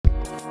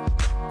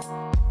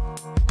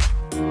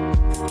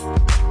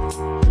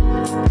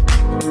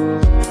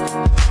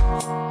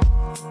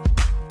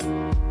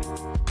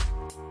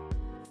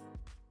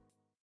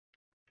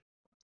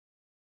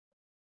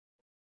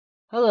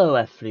Hello,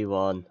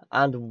 everyone,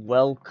 and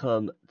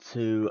welcome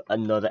to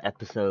another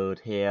episode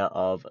here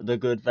of the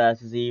Good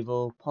versus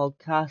Evil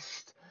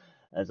podcast.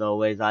 As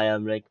always, I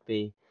am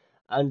Rigby,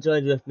 and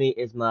joined with me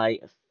is my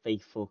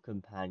faithful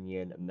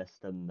companion,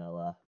 Mr.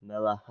 Miller.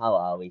 Miller, how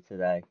are we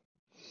today?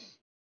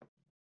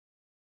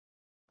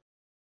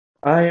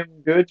 I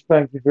am good,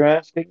 thank you for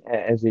asking.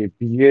 It is a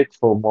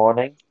beautiful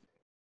morning.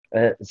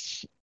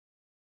 It's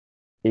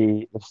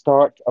the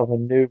start of a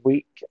new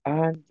week,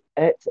 and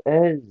it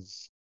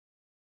is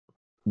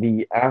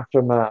the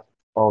aftermath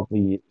of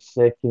the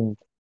second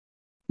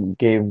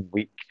game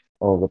week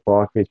of the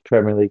Barclays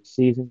Premier League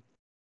season,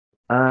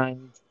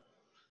 and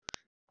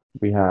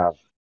we have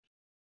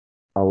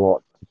a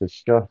lot to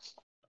discuss.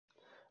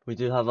 We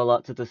do have a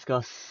lot to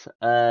discuss.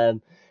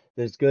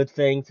 There's good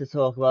things to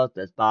talk about,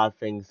 there's bad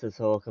things to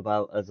talk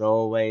about, as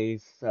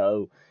always.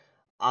 So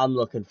I'm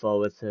looking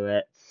forward to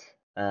it.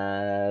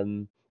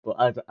 But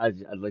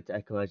I'd like to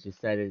echo as you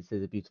said, it's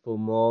a beautiful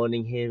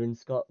morning here in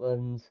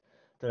Scotland.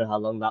 Don't know how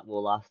long that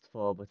will last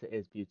for, but it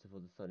is beautiful.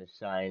 The sun is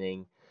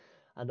shining,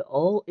 and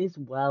all is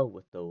well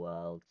with the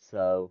world.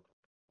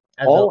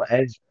 As All well,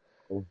 is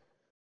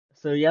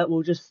so yeah,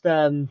 we'll just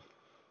I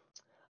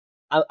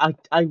I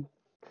I,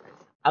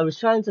 I was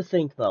trying to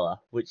think, Miller,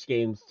 which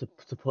games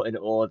to put in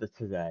order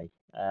today.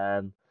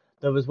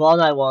 There was one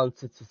I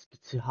wanted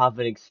to have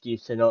an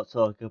excuse to not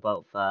talk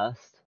about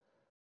first.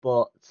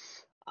 But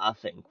I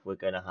think we're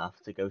gonna have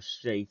to go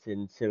straight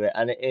into it,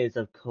 and it is,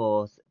 of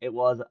course, it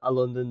was a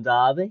London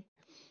derby.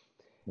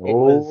 It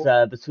was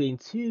oh between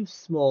two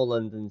small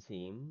London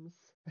teams.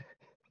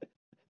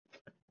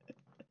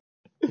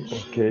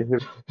 okay.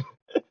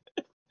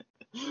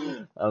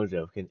 I'm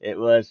joking. It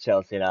was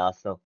Chelsea and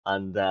Arsenal,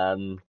 and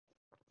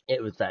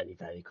it was very,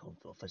 very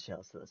comfortable for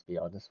Chelsea. Let's be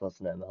honest,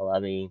 wasn't it, Mel? I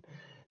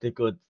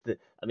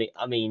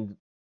mean,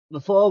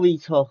 before we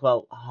talk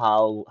about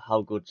how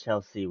good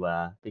Chelsea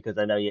were, because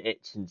I know you're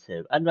itching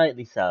to, and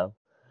rightly so.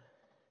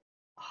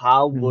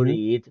 How hmm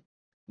worried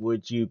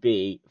would you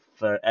be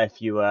for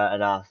if you were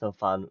an Arsenal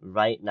fan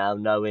right now,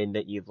 knowing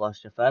that you've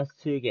lost your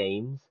first two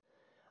games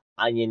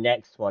and your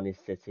next one is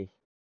City?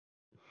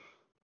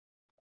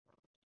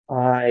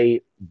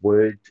 I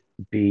would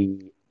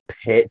be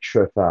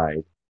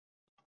petrified.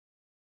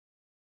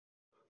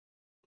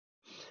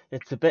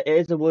 It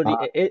is a worry.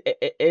 Uh,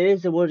 It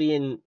is a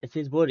worrying. It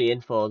is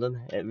worrying for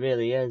them. It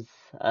really is.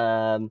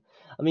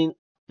 I mean,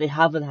 they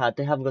haven't got.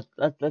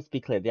 Let's be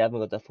clear, they haven't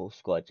got their full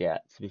squad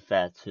yet. To be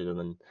fair to them,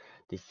 and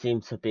they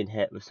seem to have been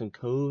hit with some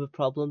COVID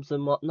problems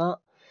and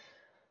whatnot.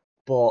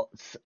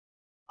 But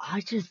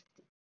I just,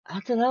 I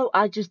don't know.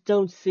 I just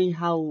don't see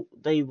how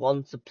they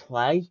want to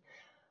play.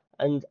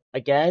 And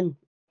again,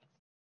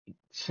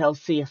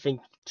 Chelsea, I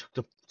think,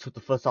 took the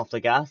foot off the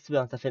gas. To be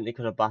honest, I think they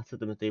could have battered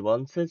them if they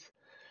wanted.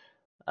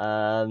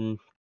 Um,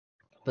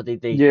 but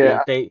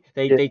yeah,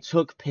 yeah, they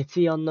took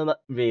pity on them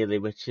really,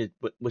 which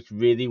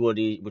really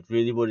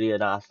worry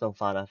an Arsenal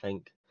fan. I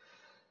think.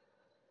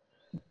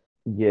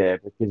 yeah,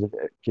 because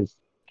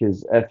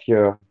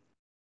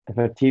if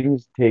a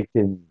team's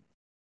taking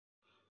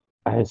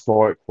a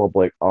historic club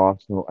like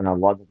Arsenal and a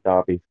London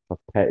derby for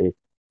pity,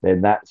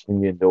 then that's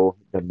when you know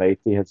the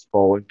mighty has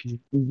fallen. 'Cause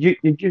you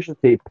usually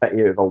take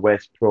pity out of a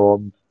West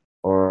Brom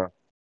or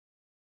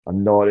a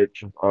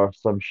Norwich or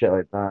some shit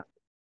like that,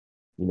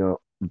 you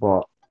know.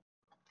 But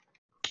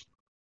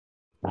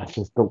that's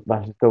just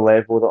the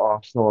level that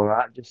Arsenal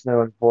are at just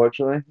now,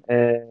 unfortunately.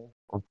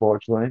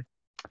 Unfortunately,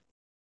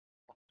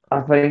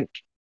 I think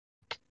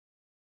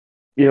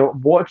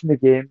watching the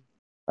game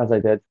as I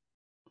did,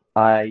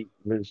 I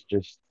was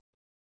just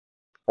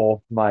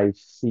off my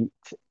seat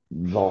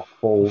the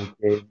whole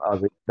game. I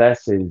was like,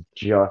 this is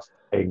just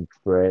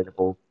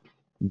incredible.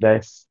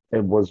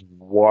 It was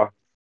worth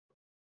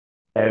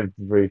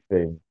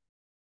everything.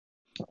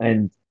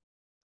 And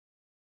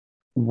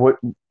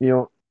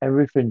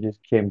everything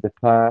just came to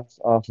pass.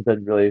 Arsenal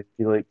didn't really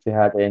feel like they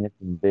had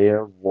anything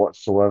there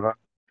whatsoever.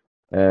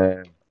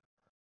 Uh,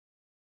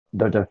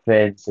 their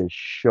defense is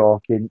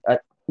shocking. I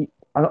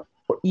don't,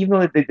 even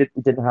though they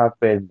didn't have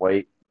Ben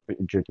White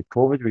due to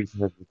COVID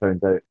reasons, as we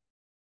found out,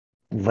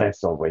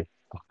 let's all be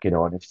fucking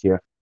honest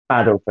here.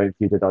 I don't think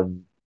you'd have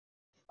done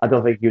I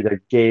don't think you'd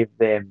have gave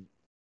them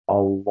a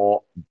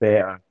lot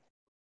better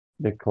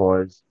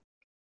because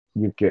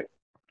you get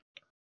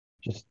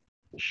just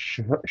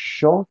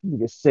shocking. You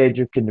get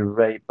Cedric in the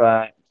right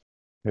back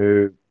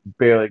who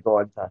barely got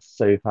into a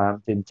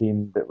Southampton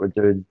team that were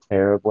doing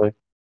terribly.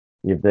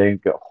 You've then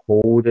got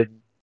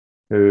Holden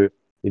who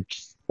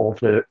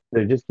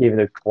they just gave him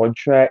a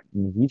contract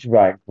and he's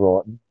rank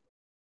rotten.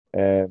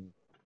 Um,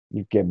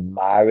 you get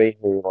Mari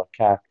who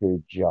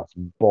Lukaku just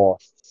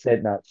bossed,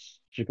 sent that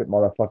stupid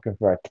motherfucker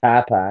for a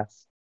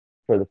tapas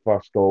for the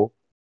first goal.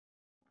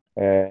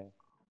 Uh,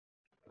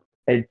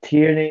 and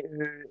Tierney,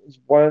 who is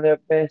one of their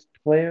best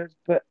players,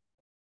 but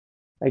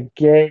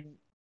again,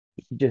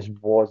 he just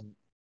wasn't.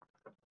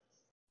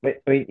 I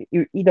mean,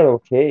 he did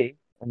okay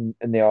in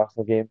the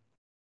Arsenal game,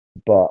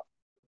 but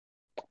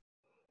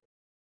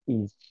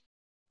he's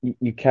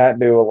you can't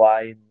be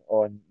relying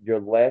on your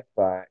left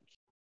back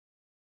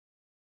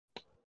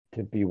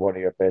to be one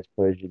of your best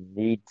players, you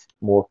need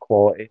more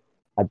quality.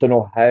 I don't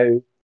know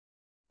how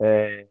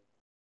their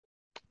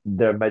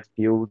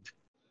midfield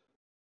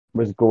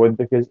was going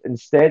because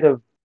instead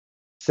of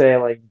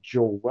selling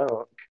Joe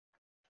Willock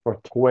for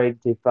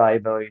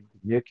 25 million to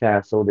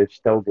Newcastle, they've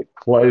still got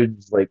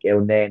clowns like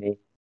El Neni,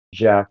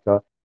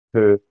 Xhaka,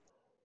 who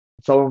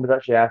someone was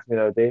actually asking me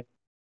the other day,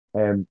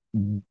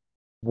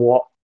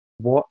 what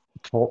what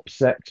top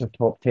six or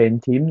top 10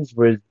 teams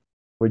would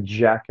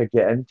Xhaka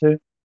get into?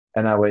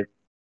 And I went,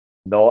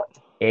 not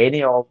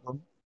any of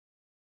them.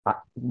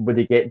 Would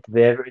he get into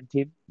the Everton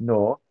team?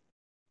 No.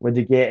 Would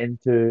he get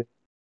into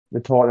the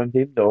Tottenham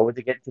team? No. Would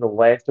he get into the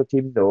Leicester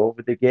team? No.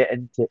 Would he get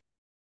into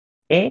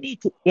any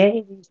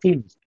of these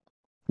teams?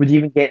 Would he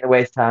even get in the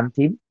West Ham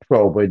team?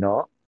 Probably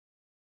not.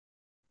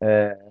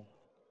 Uh,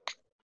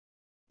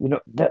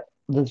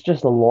 there's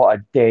just a lot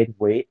of dead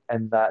weight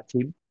in that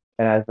team,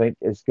 and I think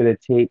it's going to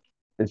take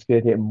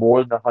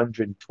more than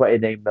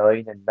 129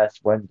 million in this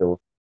window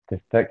to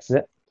fix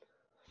it.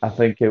 I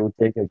think it will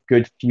take a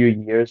good few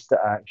years to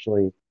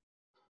actually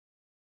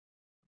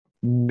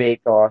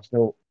make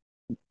Arsenal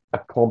a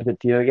competent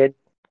team again.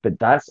 But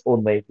that's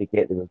only if they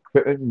get the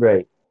recruitment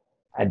right.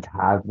 And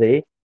have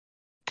they?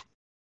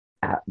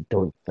 I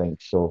don't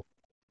think so.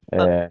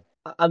 Uh,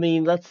 Uh, I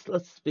mean, let's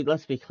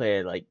be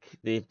clear. Like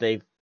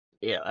they've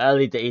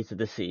early days of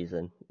the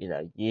season.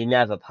 You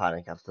never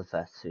panic after the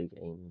first two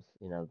games.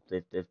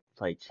 They've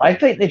played I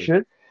think they Chelsea.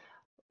 should.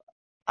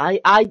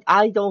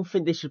 I don't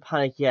think they should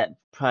panic yet,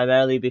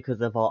 primarily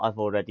because of what I've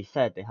already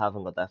said. They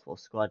haven't got their full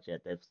squad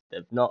yet.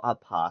 They've not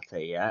had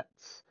Partey yet.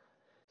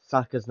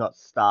 Saka's not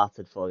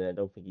started for them. I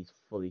don't think he's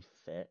fully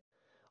fit.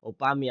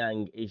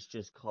 Aubameyang is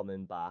just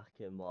coming back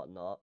and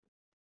whatnot.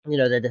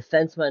 Their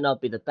defense might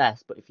not be the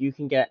best, but if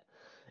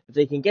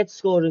they can get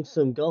scoring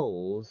some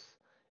goals,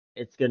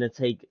 it's gonna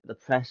take the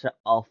pressure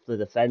off the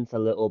defense a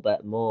little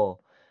bit more.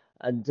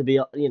 And to be,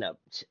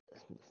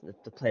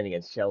 they're playing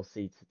against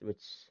Chelsea,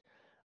 which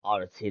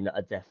are a team that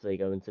are definitely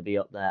going to be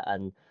up there.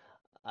 And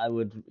I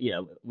would,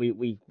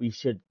 we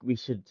should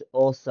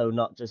also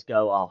not just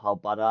go, oh, how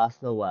bad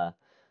Arsenal were.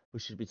 We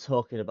should be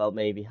talking about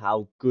maybe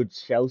how good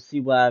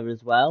Chelsea were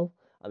as well.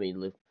 I mean,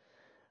 look,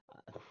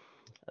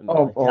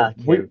 Oh,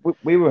 we, Lukaku, we,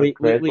 we were we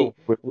we we incredible.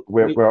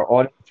 We're, we, we're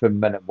on it from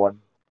minute one.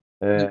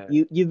 Uh,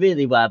 you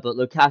really were, but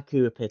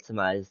Lukaku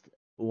epitomised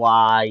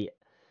why.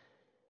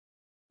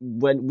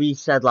 When we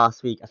said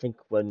last week, I think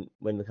when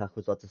Lukaku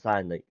was about to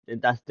sign, like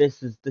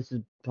this is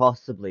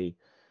possibly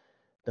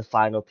the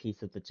final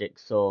piece of the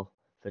jigsaw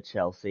for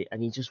Chelsea,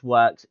 and he just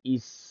works.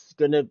 He's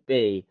gonna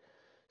be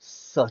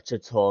such a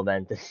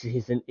torment this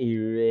season. He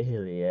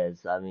really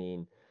is. I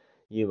mean,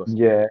 you must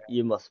yeah. be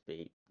you must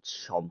be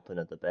chomping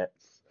at the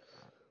bits.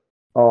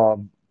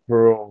 Um,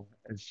 bro,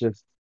 it's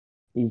just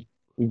he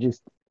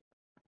just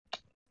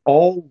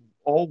all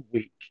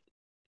week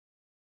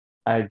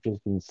I've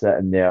just been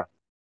sitting there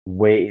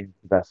waiting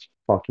for this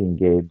fucking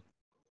game.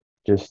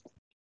 Just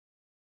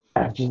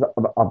I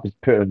was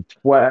putting on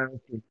Twitter,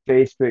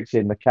 Facebook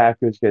saying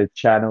Lukaku's going to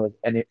channel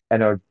his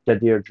inner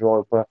Didier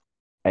Drogba,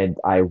 and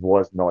I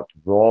was not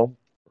wrong.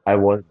 I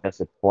was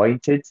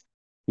disappointed.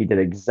 He did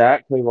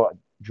exactly what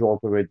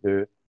Drogba would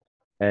do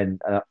in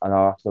an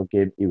Arsenal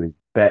game. He would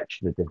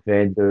bitch the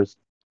defenders.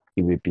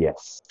 He would be a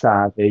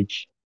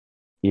savage.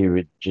 He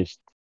would just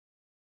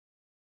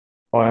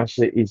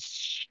honestly, his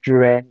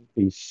strength,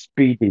 his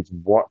speed, his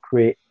work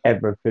rate,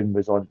 everything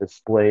was on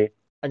display.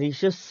 And he's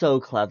just so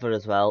clever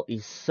as well.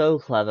 He's so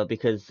clever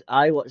because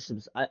I watched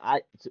him.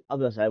 I'm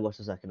honest, I watched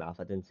the second half.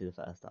 I didn't see the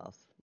first half.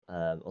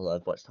 Although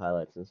I've watched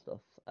highlights and stuff.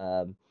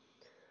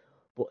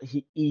 But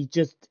he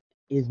just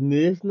his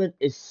movement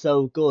is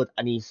so good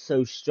and he's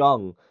so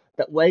strong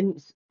that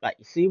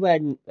see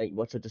when like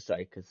watch other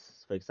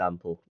strikers, for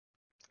example,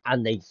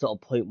 and they sort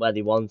of point where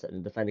they want it,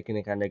 and the defender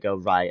can kind of go,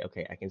 right,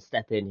 okay, I can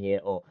step in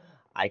here, or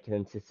I can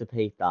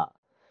anticipate that.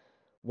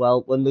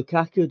 Well, when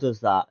Lukaku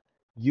does that,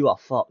 you are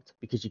fucked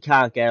because you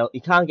can't get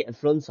in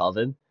front of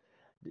him.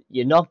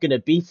 You're not gonna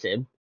beat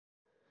him,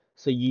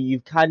 so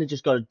you've kind of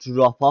just got to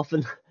drop off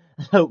and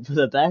hope for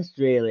the best,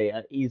 really.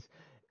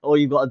 Or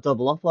you've got to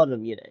double up on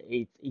him.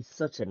 He's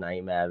such a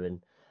nightmare.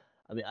 And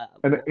I mean,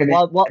 And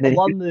then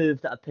one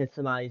move that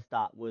epitomised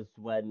that was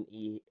when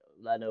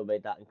Leno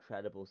made that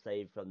incredible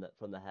save from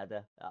the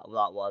header. That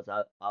was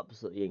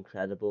absolutely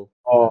incredible.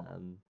 oh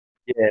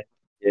yeah,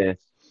 yes.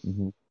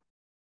 hmm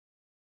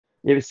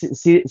Yeah, but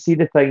see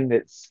the thing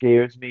that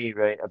scares me,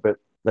 right, about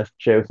this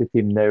Chelsea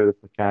team now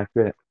with Lukaku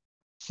in it.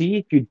 See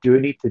if you do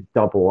need to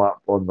double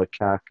up on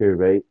Lukaku,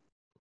 right?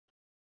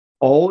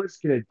 All it's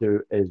gonna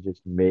do is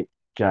just make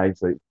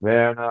guys like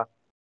Werner,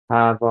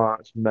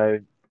 Havertz,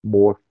 Mount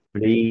more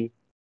free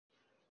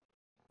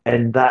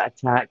in that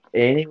attack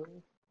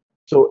anyway.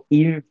 So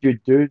even if you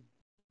do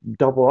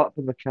double up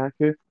on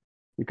Lukaku,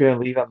 you're gonna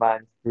leave a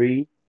man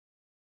free,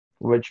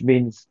 which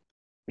means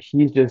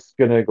he's just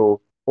gonna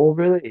go, oh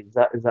really? Is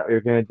that what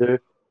you're gonna do?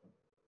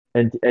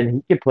 And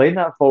he can play in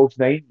that false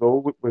nine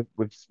role.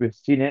 We've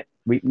seen it.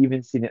 We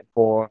even seen it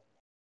for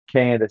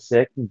King of the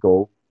second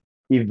goal,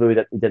 even though he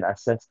didn't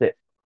assist it.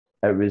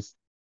 It was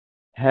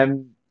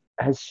him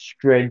his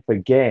strength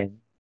again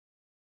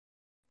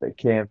that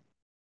kind of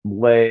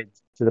led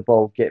to the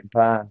ball getting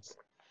past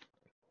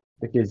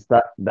because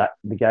that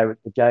the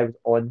guy was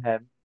on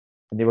him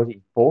and he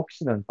wasn't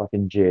focusing on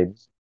fucking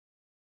James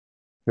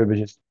who was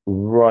just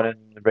running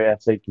the right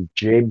hand side because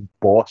James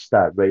bossed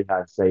that right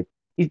hand side.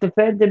 His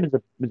defending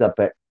was a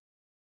bit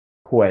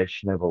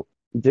questionable.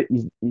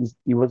 He's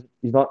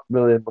not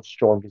really the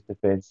strongest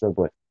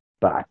defensively,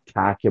 but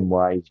attacking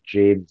wise,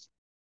 James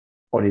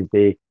on his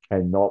day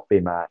cannot be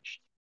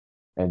matched,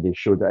 and they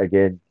showed it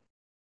again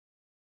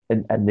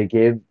in the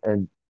game.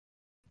 And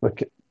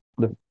look,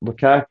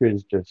 Lukaku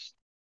is just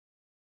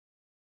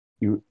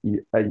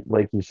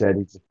like you said,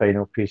 he's the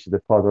final piece of the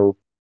puzzle.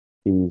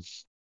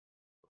 He's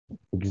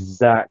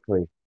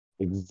exactly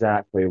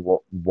exactly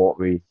what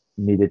we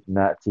needed in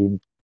that team.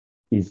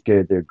 He's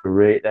going to do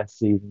great this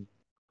season.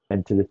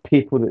 And to the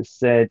people that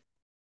said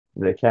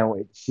that I can't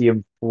wait to see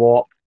him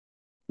flop,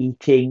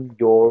 eating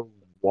your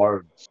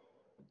words,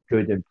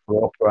 good and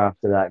proper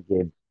after that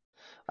game.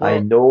 I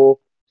Well, know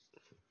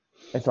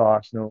it's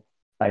Arsenal.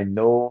 I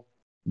know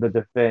the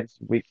defense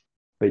weak,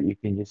 but you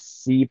can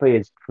just see by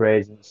his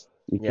presence,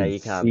 you yeah, can you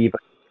can. see by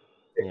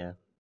Yeah.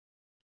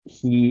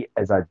 he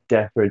is a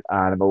different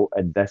animal,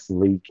 and this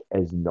league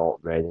is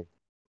not ready.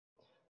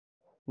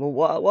 Well,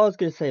 what I was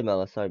going to say,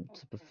 Mel, sorry,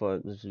 before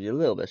it was a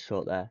little bit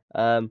short there.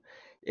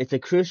 It's a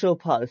crucial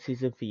part of the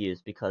season for you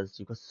because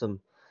you've got some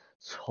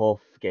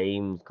tough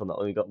games coming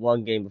up. We've got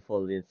one game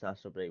before the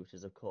international break, which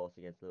is of course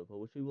against Liverpool,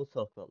 which we will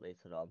talk about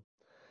later on.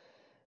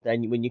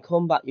 Then when you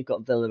come back, you've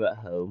got Villa at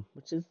home,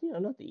 which is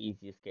not the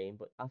easiest game,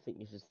 but I think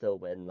you should still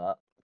win that.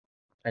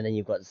 And then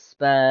you've got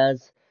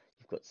Spurs,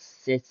 you've got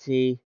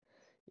City.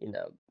 You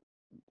know,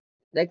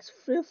 next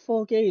 3 or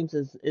 4 games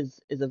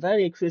is a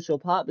very crucial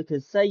part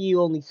because say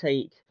you only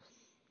take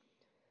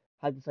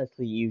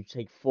hypothetically you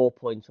take 4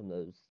 points from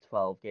those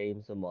 12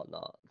 games and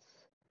whatnot.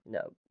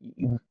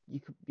 You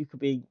could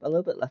be a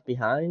little bit left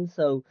behind.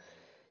 So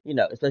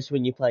especially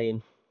when you're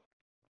playing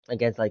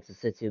against like the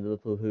City and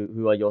Liverpool,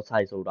 who are your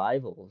title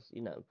rivals.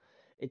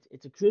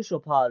 It's a crucial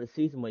part of the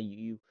season where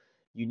you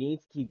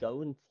need to keep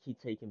going, to keep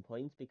taking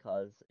points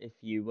because if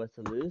you were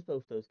to lose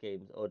both those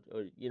games, or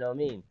you know what I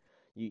mean,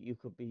 you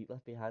could be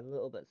left behind a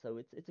little bit. So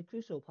it's a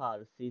crucial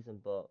part of the season,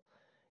 but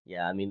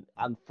yeah, I mean,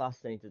 I'm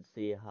fascinated to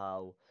see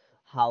how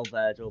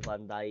Virgil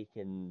van Dijk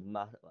and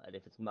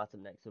if it's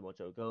Matip next to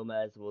Joe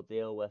Gomez will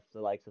deal with the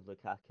likes of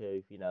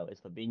Lukaku. Is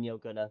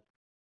Fabinho gonna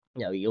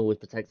he always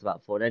protects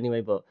about forward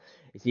anyway, but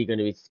is he going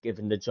to be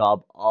given the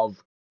job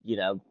of,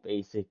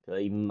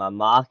 basically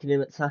marking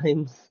him at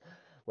times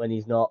when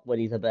he's not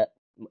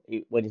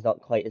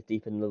quite as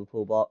deep in the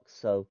Liverpool box?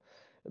 So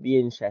it'll be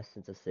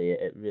interesting to see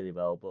it really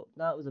well. But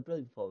no, it was a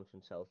brilliant performance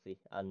from Chelsea,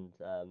 and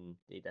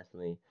they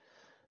definitely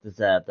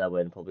deserved their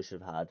win. Probably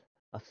should have had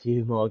a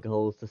few more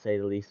goals to say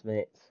the least,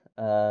 mate.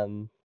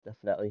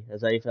 Definitely. Is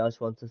there anything else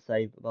you want to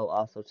say about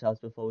Arsenal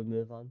Chelsea before we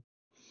move on?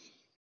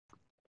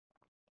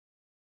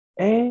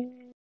 Eh,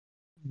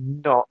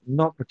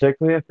 not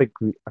particularly.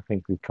 I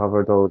think we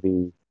covered all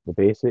the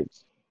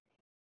basics.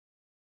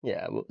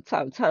 Yeah, well,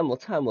 time will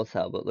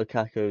tell. But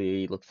Lukaku,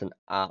 he looks an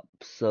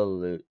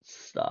absolute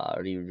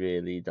star. He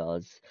really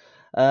does.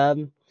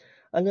 Um,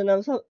 and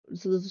then so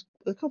there's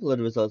a couple of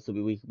the results that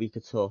we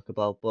could talk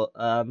about, but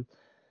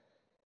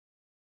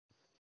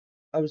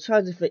I was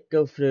trying to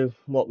go through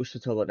what we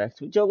should talk about next.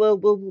 Joe,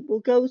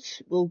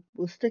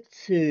 we'll stick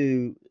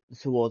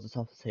towards the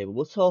top of the table.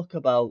 We'll talk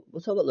about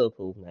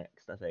Liverpool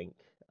next. I think.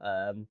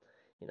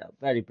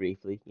 Very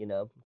briefly.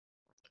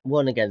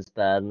 One against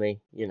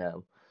Burnley.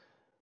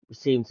 We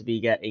seem to be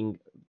getting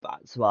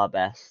back to our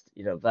best.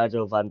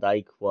 Virgil van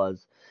Dijk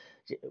was.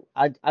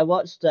 I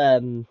watched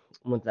Monday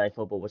Night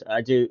Football, which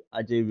I do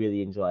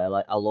really enjoy.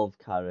 I love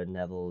Karen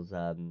Neville's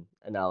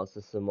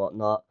analysis and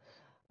whatnot.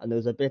 And there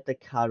was a bit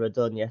that Kara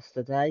done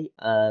yesterday.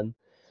 And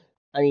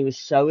he was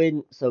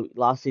showing. So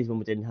last season when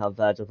we didn't have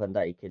Virgil van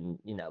Dijk, and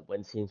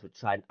when teams would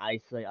try and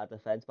isolate our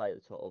defense by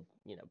sort of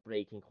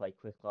breaking quite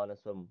quick on us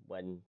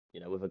when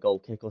with a goal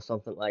kick or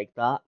something like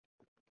that,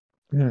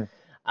 Mhm.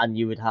 and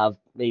you would have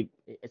maybe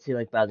a team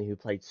like Burnley who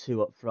played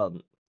two up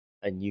front,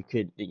 and you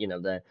could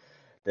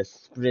they're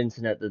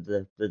sprinting at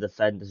the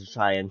defenders to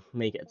try and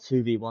make it a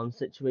 2v1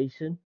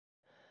 situation.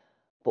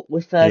 But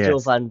with Virgil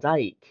Yes. van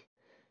Dijk,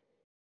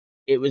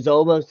 it was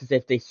almost as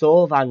if they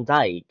saw Van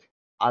Dijk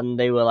and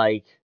they were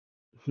like,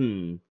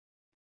 hmm,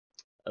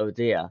 oh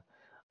dear,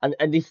 and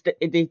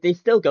they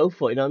still go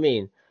for it, you know what I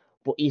mean?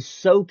 But he's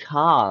so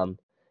calm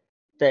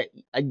that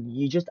and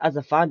you just as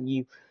a fan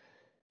you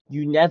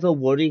never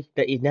worry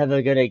that he's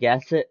never gonna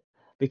get it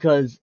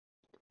because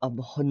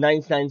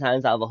 99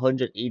 times out of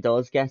 100 he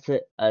does get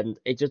it, and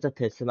it just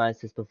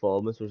epitomized his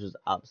performance, which was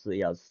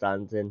absolutely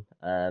outstanding.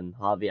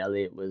 Harvey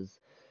Elliott was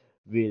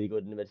really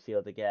good in the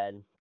midfield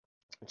again.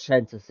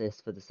 Trent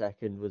assist for the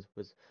second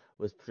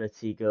was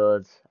pretty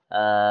good.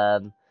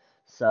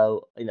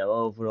 So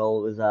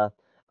overall it was a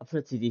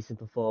pretty decent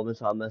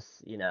performance. I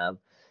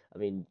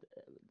mean,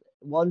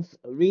 one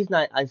reason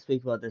I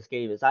speak about this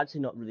game is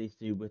actually not really to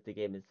do with the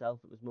game itself.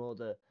 It was more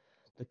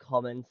the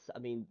comments. I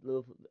mean,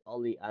 Liverpool,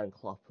 Ollie and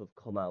Klopp have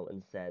come out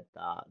and said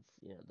that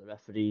the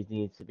referees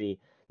need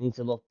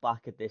to look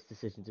back at this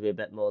decision to be a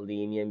bit more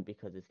lenient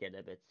because it's getting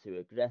a bit too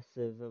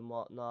aggressive and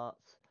whatnot.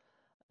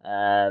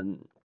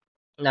 Um,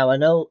 Now I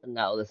know.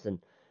 Now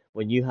listen,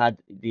 when you had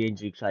the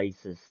injury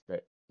crisis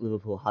that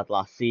Liverpool had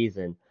last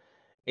season,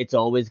 it's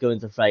always going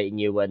to frighten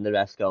you when the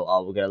refs go,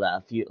 "Oh, we're gonna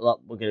let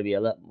we're gonna be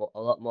a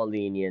lot more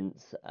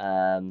lenient,"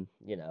 and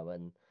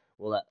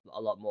we'll let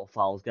a lot more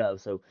fouls go.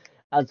 So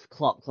as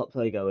Klopp's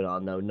probably going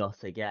on, no,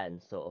 not again,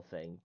 sort of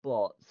thing.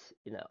 But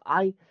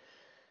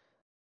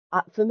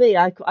for me,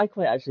 I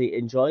quite actually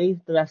enjoy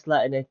the refs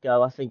letting it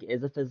go. I think it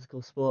is a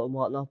physical sport and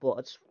whatnot. But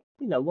I just,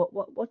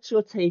 what's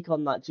your take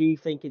on that? Do you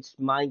think it's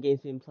mind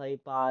games being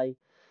played by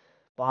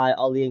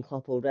Ollie and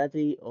Klopp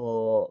already,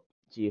 or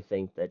do you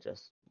think they're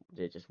just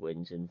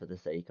whinging for the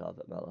sake of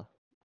it, Miller?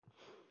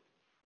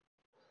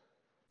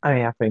 I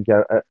mean, I think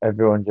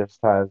everyone just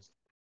has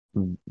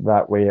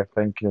that way of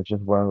thinking. It's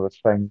just one of those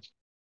things.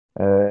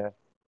 Uh,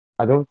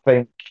 I don't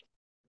think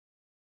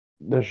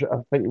I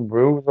think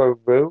rules are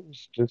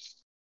rules.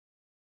 Just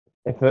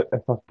if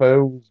a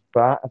foul's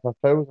bad, if a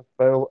foul's a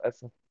foul,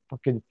 it's a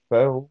fucking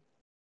foul.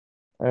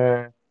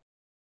 Uh,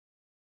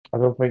 I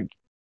don't think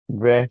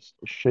refs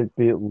should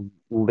be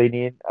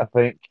lenient. I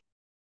think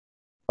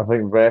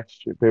refs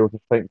should be able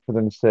to think for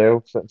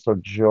themselves. It's their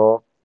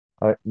job.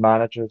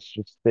 Managers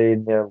should stay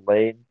in their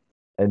lane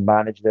and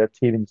manage their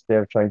team instead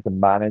of trying to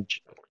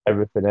manage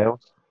everything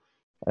else.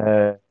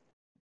 Uh,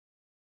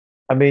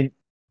 I mean,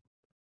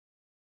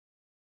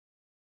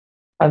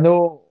 I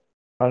know,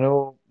 I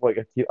know, like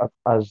a team,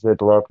 as the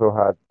Liverpool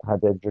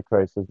had injury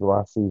crisis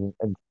last season,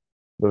 and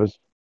there was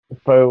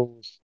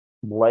fouls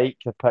like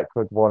the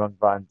Pickford one on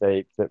Van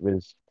Dijk that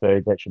was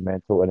very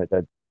detrimental, and it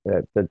did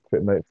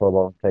put him out for a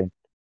long time.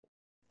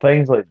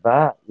 Things like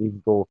that, you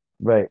can go,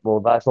 right,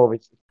 well, that's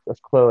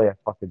clearly a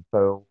fucking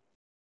foul.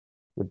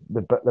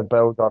 The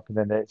build up and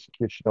then the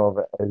execution of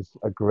it is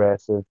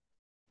aggressive.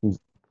 He's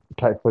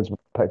Pickford's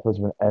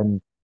been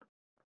in,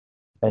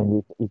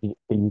 and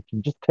you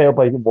can just tell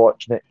by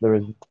watching it there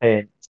is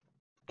intent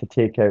to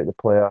take out the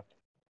player.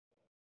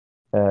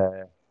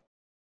 Uh,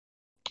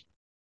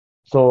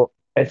 so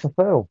it's a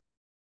foul,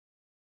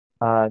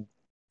 and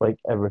like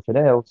everything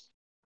else,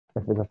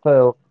 if it's a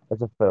foul,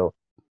 it's a foul.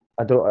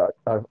 I don't.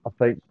 I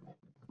think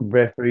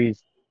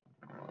referees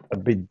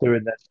have been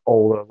doing this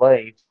all their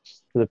lives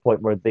to the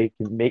point where they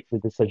can make the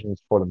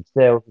decisions for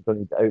themselves. They don't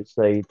need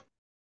outside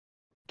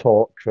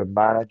talk from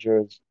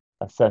managers,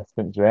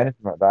 assistants, or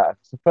anything like that. If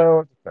it's a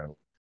foul, it's a foul.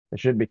 They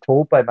shouldn't be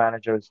told by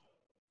managers,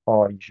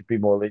 "Oh, you should be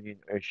more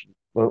lenient." Or you should,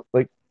 well,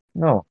 like,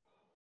 no,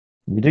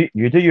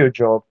 you do your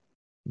job,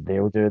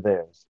 they'll do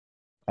theirs,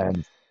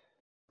 and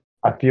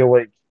I feel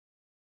like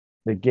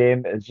the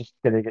game is just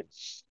gonna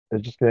it's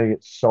just gonna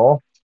get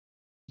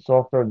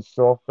softer and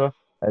softer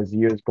as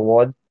years go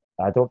on.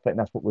 I don't think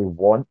that's what we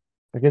want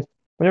because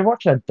when you're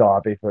watching a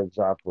derby, for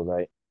example,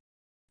 right,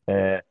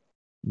 uh,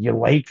 you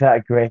like that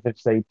aggressive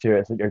side to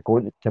it. It's like you're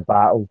going to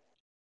battle.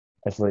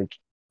 It's like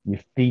you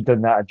feed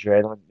on that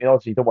adrenaline. You know,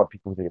 so you don't want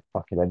people to get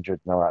fucking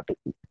injured and all that, but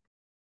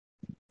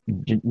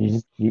you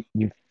just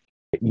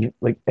you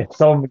like if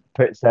someone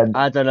puts in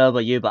I don't know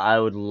about you, but I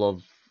would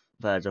love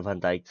Virgil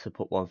van Dijk to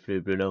put one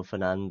through Bruno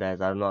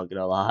Fernandes. I'm not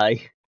gonna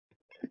lie.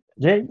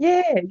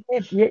 yeah,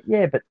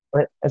 but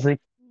it's like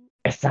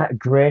it's that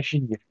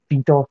aggression you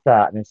feed off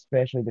that, and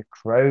especially the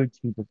crowd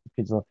feed off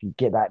because if you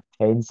get that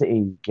intensity,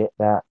 you get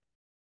that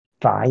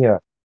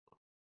fire.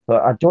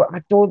 But I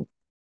don't.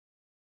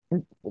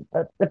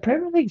 The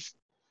Premier League's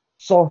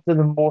softer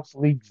than most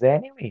leagues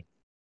anyway.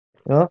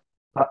 You know,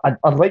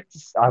 I'd like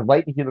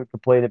to hear them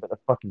complain about the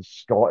fucking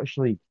Scottish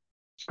league,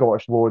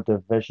 Scottish lower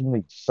division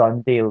league,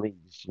 Sunday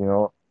leagues. You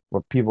know,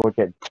 where people are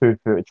getting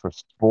two-footed for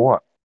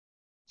sport.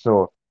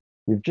 So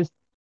you've just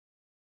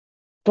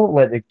don't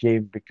let the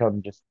game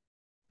become just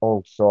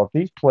all soft.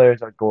 These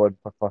players are going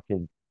for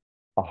fucking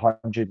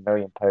 £100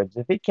 million.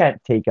 If they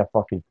can't take a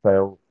fucking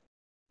foul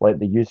like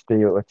they used to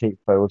be able to take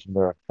fouls when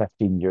they were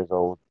 15 years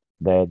old,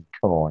 then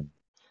come on.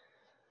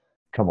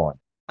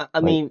 I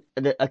Like, mean,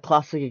 a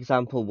classic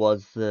example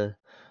was the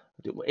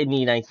in the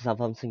United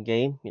Southampton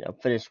game.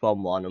 Finished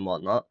 1-1 and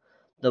whatnot.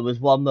 There was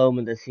one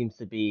moment that seems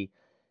to be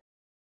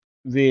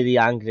really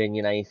angry in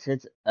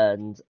United,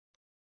 and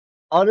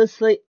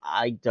honestly,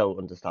 I don't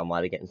understand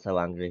why they're getting so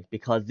angry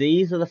because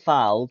these are the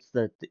fouls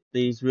that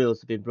these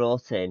rules have been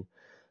brought in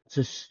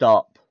to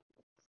stop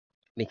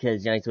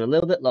because United were a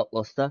little bit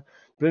lackluster.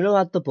 Bruno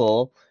had the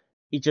ball.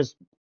 He just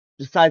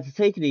decided to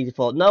take it easy,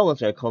 thought no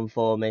one's going to come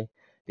for me.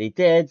 They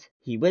did.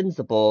 He wins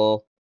the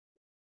ball.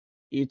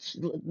 It's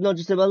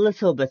nudges him a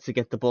little bit to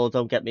get the ball,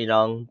 don't get me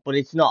wrong, but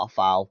it's not a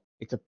foul.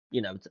 It's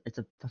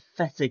a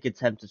pathetic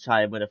attempt to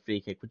try and win a free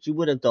kick, which you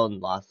would have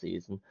done last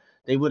season.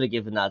 They would have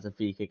given that as a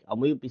free kick,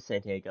 and we would be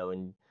sitting here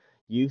going,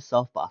 "You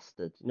soft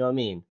bastard." You know what I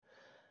mean?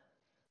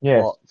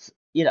 yes.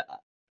 But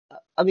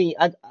I mean,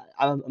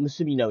 I'm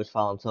assuming you know which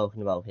foul I'm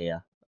talking about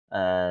here.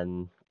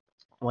 Um,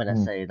 when I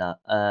Hmm. say that,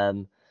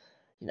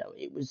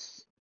 it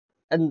was,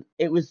 and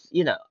it was,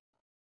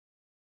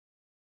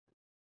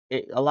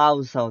 it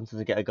allows Southampton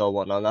to get a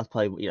goal and that's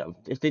probably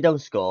if they don't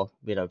score,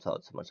 we don't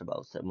talk too much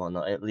about it and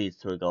whatnot. It leads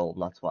to a goal,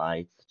 and that's why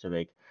it's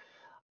such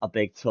a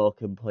big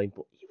talking point.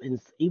 But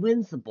he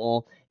wins the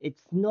ball.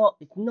 It's not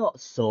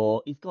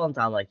sore. He's gone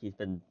down like he's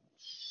been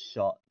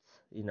shot,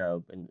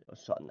 been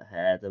shot in the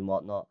head and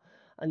whatnot.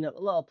 And a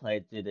lot of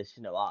players do this,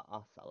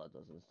 our Salah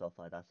does and stuff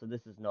like that. So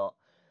this is not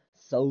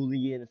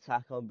solely an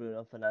attack on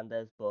Bruno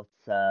Fernandes, but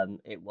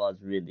it was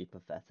really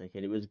pathetic,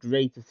 and it was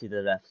great to see the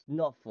refs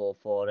not fall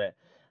for it,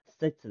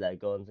 stick to their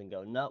guns, and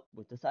go, no,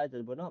 we've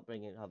decided we're not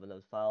having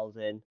those fouls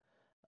in,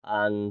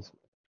 and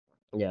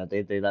yeah,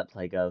 they let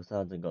play go.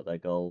 Southampton got their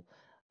goal,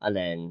 and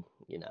then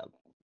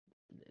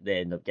they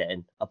end up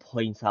getting a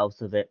point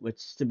out of it.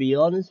 Which, to be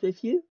honest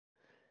with you,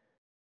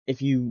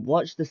 if you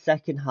watch the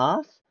second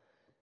half,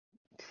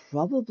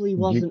 probably You,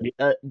 wasn't. you,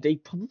 They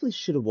probably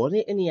should have won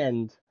it in the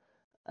end.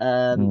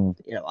 mm,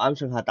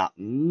 Armstrong had that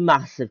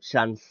massive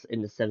chance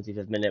in the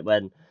 75th minute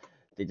when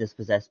they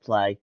dispossessed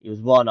play. He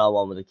was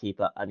 1-on-1 with the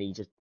keeper, and he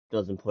just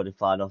doesn't put it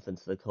far enough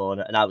into the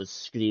corner. And I was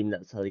screaming at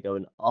the telly,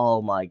 going,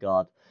 "Oh my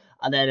god!"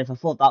 And then if I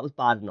thought that was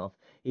bad enough,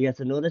 he gets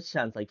another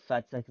chance like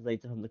 5 seconds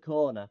later from the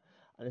corner,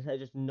 and instead of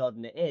just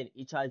nodding it in,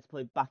 he tries to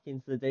put it back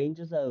into the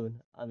danger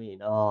zone. I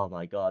mean, oh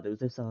my god, it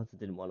was as if Southampton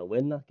didn't want to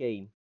win that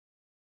game.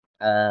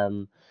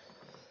 Um,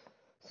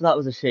 so that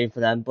was a shame for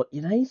them. But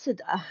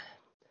United,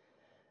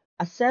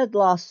 I said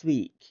last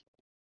week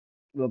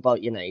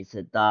about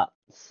United that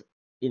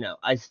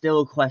I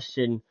still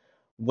question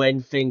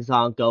when things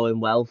aren't going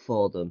well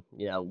for them.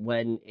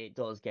 When it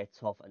does get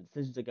tough and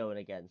decisions are going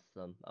against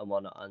them and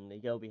whatnot, and they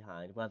go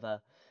behind,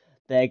 whether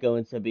they're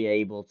going to be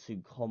able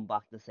to come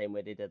back the same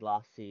way they did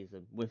last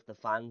season with the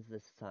fans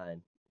this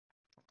time.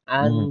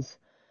 mm, And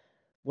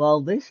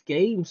well, this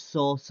game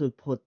sort of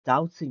put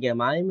doubt in your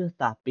mind with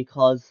that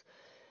because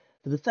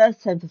for the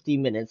first 10,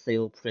 15 minutes, they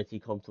looked pretty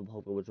comfortable.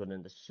 Hooper was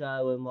running the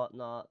show and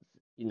whatnot.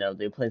 They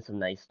were playing some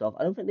nice stuff.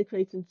 I don't think they're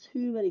creating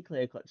too many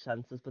clear cut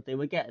chances, but they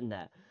were getting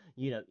there.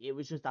 It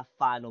was just that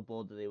final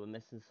ball that they were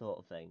missing, sort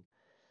of thing.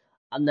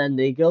 And then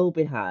they go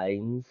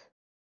behind.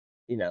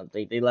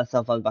 They let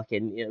Southampton back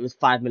in. It was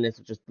 5 minutes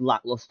of just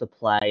lackluster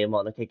play and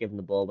whatnot, keep giving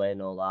the ball away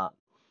and all that.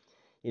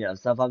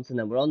 Southampton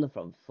then were on the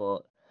front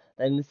foot.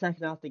 Then in the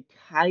second half, they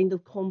kind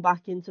of come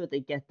back into it. They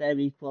get their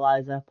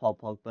equaliser. Paul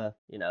Pogba,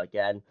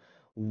 again,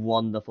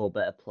 wonderful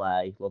bit of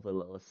play. Lovely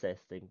little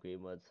assist in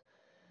Greenwood.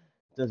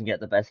 Doesn't get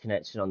the best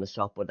connection on the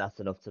shot, but that's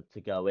enough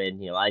to go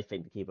in. I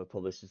think the keeper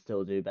probably should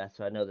still do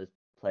better. I know there's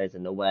players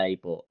in the way,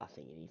 but I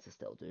think he needs to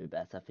still do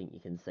better. I think you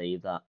can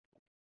save that.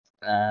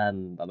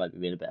 I might be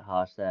being a bit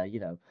harsh there,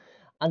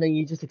 And then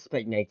you just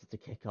expect United to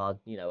kick on.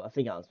 I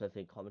think Alan Smith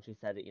in commentary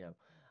said it.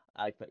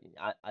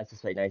 I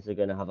suspect United are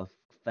going to have a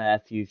fair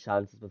few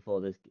chances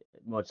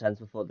more chance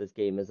before this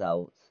game is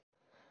out.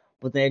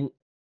 But then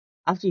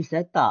after he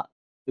said that,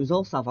 it was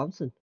all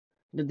Southampton.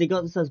 They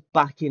got themselves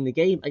back in the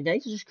game, and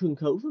United just couldn't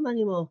cope with them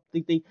anymore.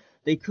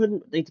 They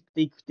couldn't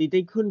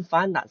they couldn't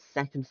find that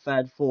second,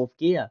 third, fourth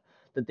gear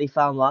that they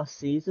found last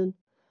season.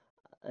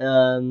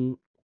 Um,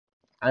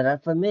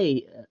 and for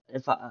me,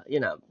 if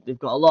they've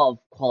got a lot of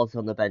quality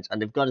on the bench,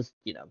 and they've got to,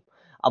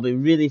 I'll be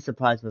really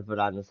surprised with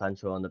Varane and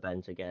Sancho on the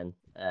bench again,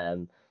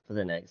 for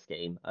the next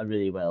game. I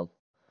really will,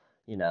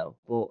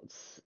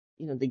 but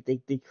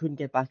they couldn't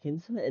get back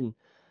into it, and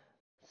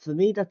for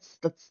me, that's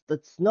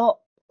not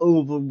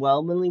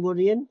overwhelmingly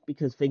worrying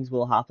because things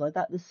will happen like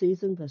that this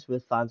season, especially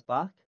with fans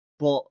back.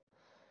 But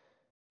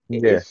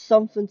it yeah, is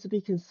something to be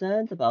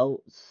concerned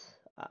about,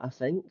 I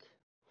think.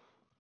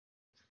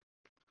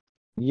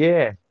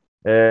 yeah.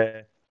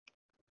 Uh,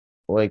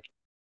 like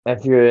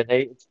if you're a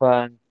United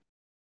fan,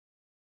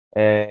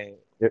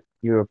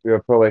 you're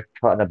probably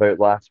cutting about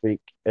last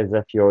week as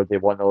if you already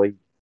won the league,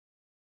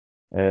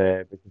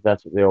 because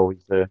that's what they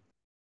always do.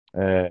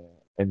 Uh,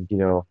 and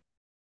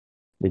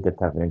they did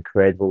have an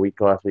incredible week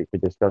last week. We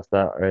discussed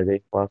that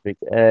already last week.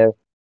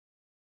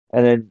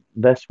 And then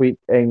this week,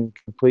 in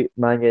complete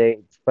Man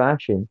United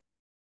fashion,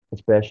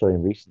 especially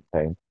in recent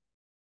times,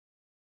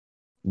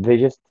 they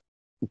just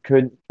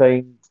couldn't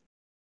find,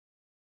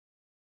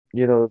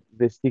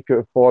 the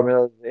secret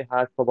formula they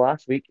had for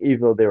last week.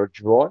 Even though they were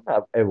drawn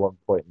at one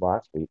point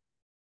last week,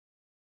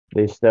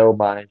 they still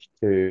managed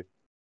to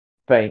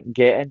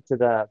get into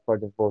that for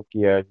the fourth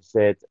gear, as you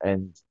said,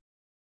 and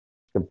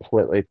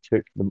completely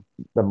took the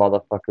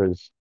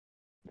motherfuckers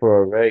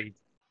for a ride.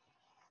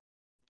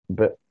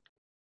 But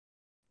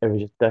it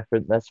was just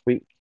different this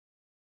week.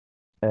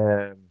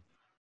 Um,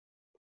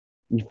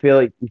 you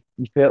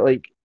felt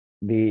like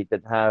they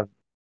didn't have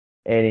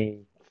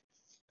any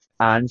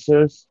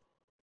answers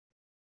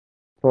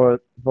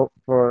for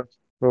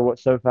what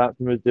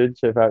Southampton was doing.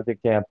 Southampton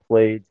kind of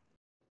played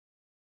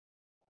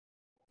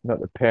not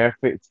the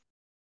perfect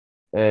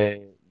uh,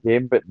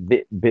 game, but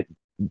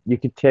you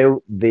could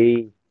tell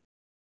they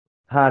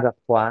had a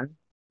plan,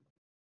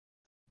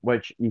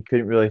 which you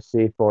couldn't really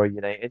say for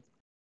United.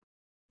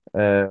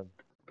 Um,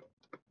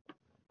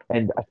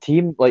 and a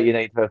team like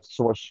United have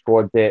so much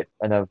squad depth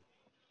and a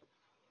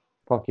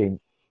fucking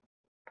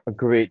a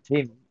great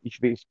team. You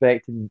should be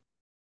expecting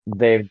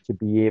them to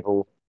be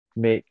able.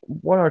 make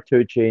one or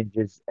two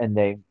changes, and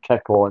then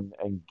kick on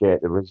and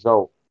get the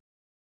result.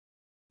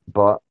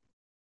 But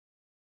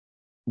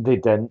they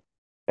didn't,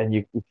 and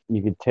you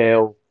could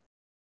tell,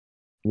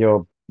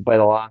 by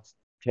the last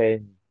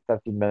 10,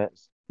 15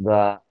 minutes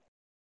that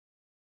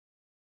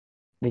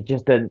they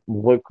just didn't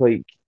look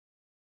like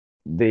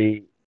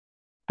they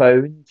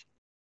found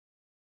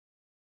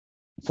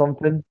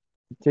something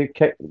to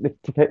kick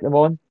them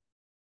on.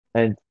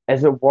 And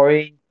is it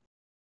worrying?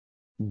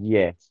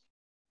 Yes,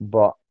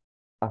 but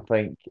I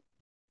think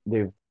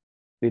they've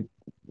they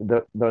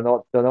they're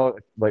not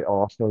like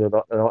Arsenal. They're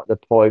not at the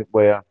point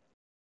where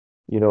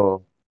you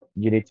know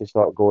you need to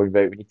start going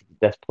right. We need to get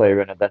this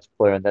player in and this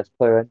player and this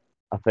player in.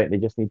 I think they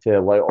just need to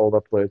allow all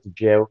the players to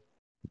gel.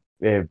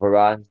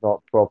 Varane's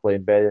not properly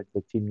embedded into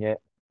the team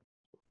yet.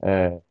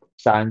 Uh,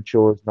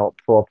 Sancho's not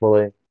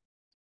properly,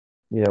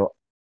 you know,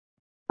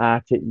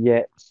 at it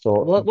yet. So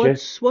What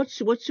just what's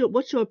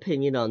your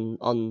opinion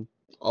on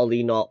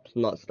Ollie not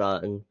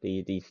starting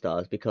these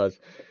stars? Because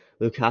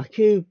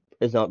Lukaku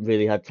has not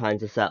really had time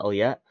to settle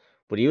yet,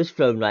 but he was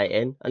thrown right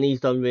in and he's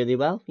done really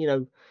well.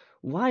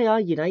 Why are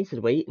United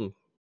waiting?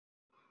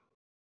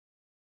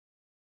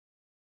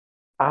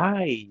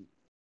 I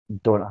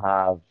don't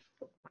have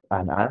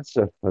an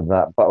answer for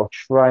that, but I'll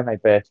try my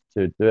best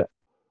to do it.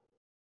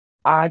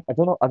 I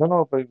don't know. I don't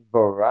know about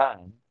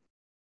Varane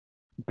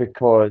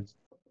because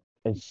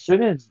as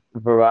soon as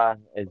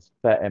Varane is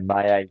fit in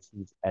my eyes,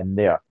 he's in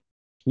there.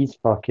 He's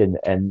fucking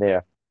in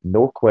there.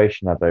 No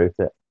question about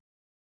it,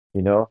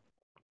 you know?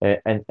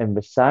 And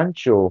with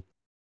Sancho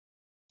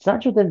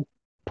didn't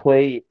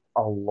play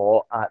a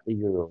lot at the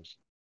Euros.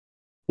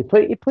 He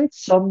played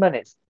some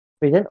minutes,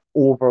 but he didn't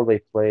overly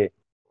play.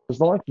 It's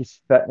not like his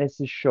fitness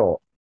is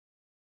shot.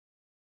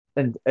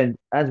 And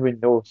as we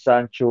know,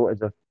 Sancho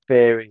is a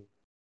very,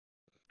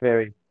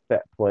 very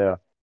fit player.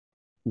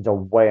 He's a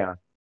winner.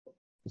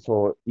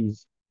 So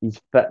his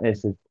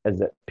fitness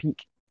is at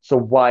peak. So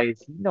why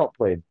is he not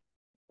playing?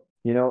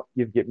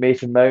 You've got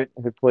Mason Mount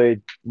who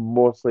played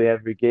mostly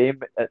every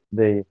game at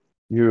the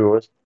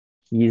Euros.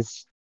 He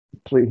was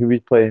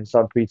playing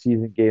some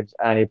preseason games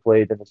and he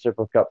played in the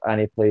Super Cup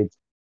and he played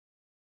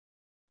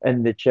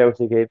in the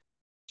Chelsea game.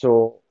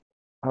 So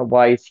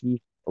why is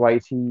he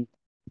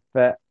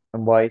fit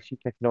and why is he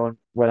kicking on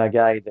when a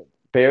guy that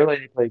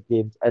barely played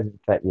games isn't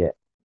fit yet?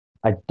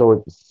 I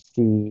don't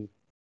see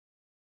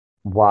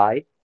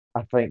why.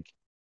 I think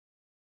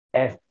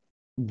if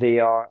they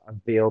are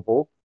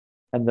available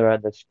and they're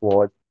in the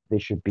squad, they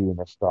should be in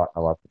the starting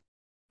 11.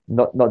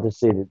 Not to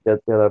say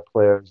that the other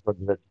players don't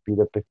deserve to be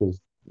there because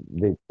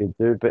they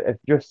do, but if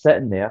you're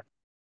sitting there,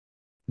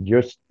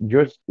 you're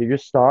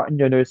starting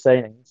your new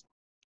signings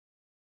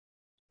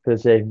for the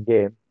second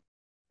game,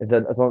 and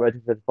then if they're not ready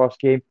for the first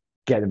game,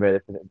 get them ready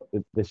for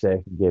the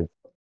second game.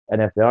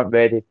 And if they aren't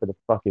ready for the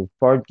fucking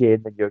third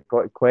game, then you've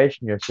got to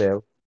question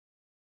yourself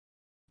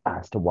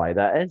as to why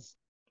that is.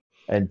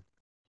 And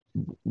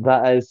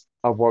that is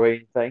a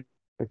worrying thing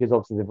because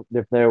obviously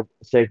they've now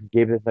second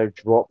game, they've now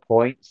dropped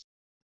points.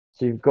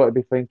 So you've got to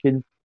be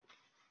thinking,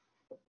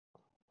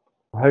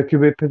 how could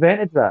we have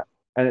prevented that?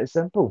 And it's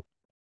simple.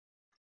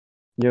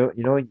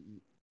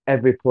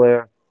 Every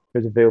player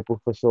who's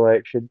available for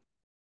selection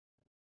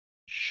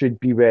should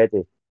be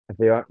ready. If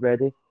they aren't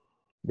ready,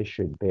 they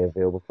shouldn't be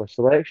available for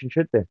selection,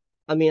 should they?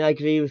 I mean, I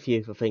agree with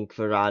you. I think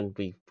Varane,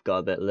 we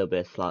got a little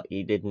bit slack.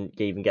 He didn't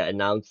even get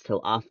announced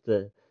till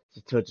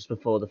just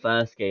before the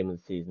first game of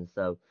the season.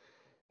 So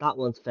that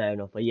one's fair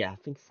enough. But yeah, I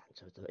think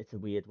Sancho, it's a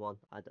weird one.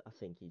 I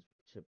think he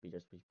should be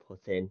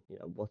put in.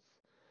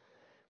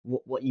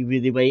 What you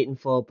really waiting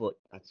for? But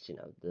that's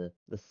the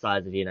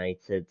size of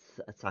United's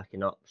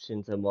attacking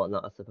options and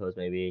whatnot. I suppose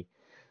maybe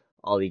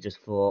Ollie just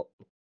thought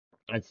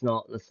let's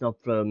not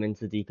throw him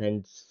into the deep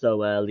end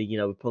so early.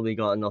 We've probably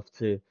got enough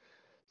to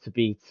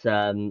beat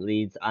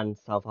Leeds and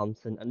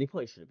Southampton, and they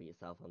probably should have beat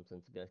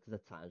Southampton to be honest, because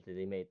at times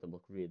they made them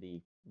look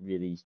really,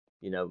 really,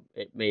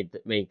 it made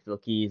it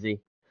look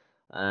easy.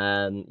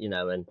 And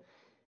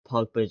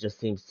Pogba just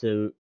seems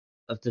to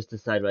have just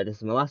decided, right, this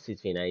is my last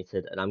season for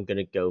United, and I'm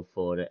gonna go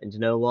for it. And you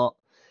know what?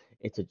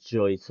 It's a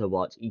joy to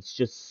watch. He's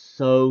just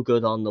so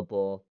good on the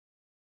ball.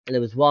 And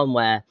there was one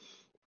where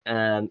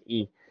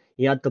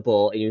he had the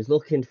ball and he was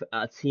looking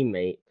at a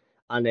teammate,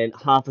 and then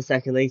half a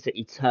second later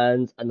he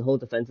turns and the whole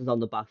defense is on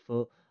the back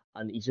foot,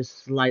 and he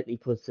just slightly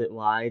puts it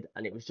wide,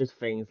 and it was just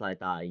things like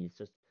that. He's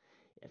just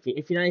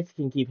if United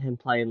can keep him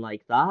playing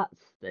like that,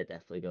 they're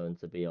definitely going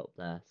to be up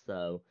there.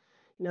 So,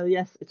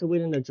 yes, it's a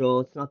win and a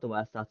draw. It's not the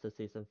worst out of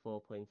season,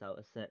 4 points out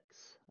of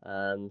six.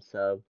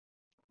 So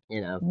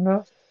you know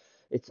No,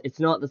 it's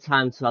not the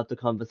time to have the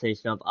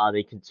conversation of are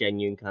they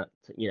genuine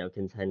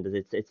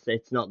contenders.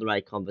 It's not the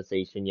right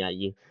conversation yet.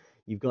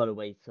 You've got to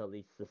wait till at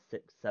least the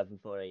sixth,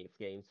 seventh, or eighth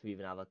games to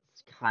even have a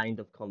kind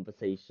of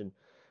conversation.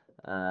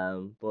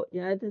 But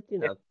yeah,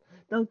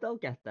 they'll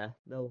get there.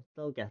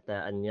 They'll get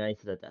there, and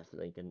United are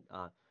definitely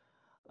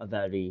a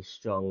very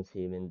strong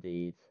team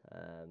indeed.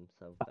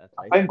 So fair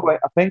play to them.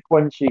 I think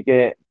once you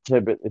get to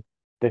about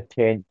the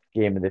 10th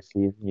game of the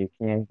season, you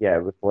can get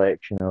a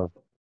reflection of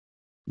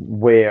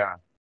where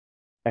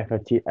if a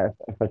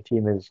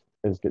team is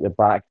got the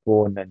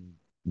backbone and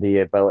the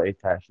ability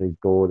to actually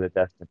go the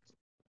distance.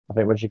 I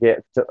think once you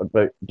get to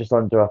about just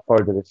under a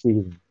third of the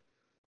season,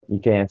 you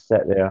can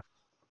sit there,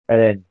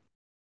 and then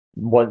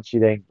once you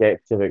then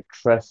get to about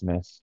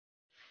Christmas,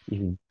 you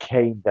can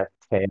kind of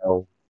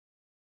tell,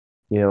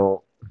 you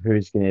know,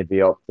 who's going to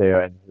be up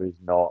there and who's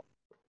not.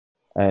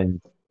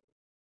 And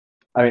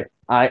I mean,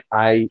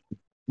 I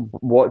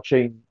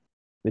watching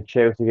the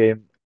Chelsea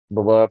game,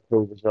 the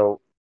Liverpool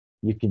result,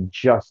 you can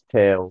just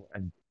tell,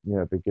 and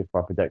it'd be good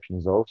for our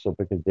predictions also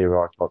because they were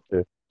our top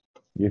two.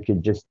 You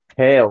can just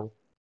tell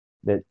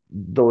that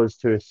those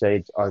two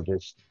sides are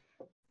just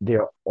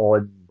they're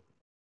on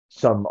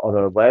some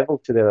other level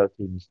to the other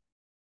teams,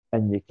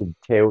 and you can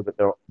tell that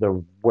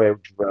they're well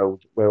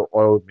drilled, well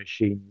oiled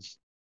machines.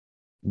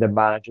 The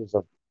managers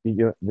have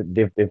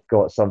they've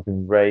got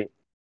something right.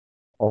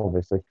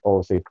 Obviously,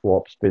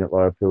 Klopp's been at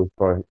Liverpool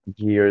for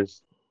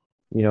years.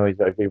 He's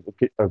got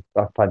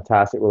a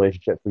fantastic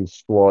relationship with his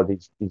squad.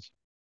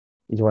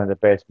 He's one of the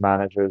best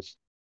managers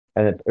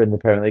in the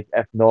Premier League,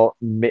 if not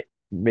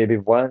maybe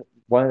one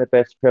of the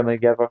best Premier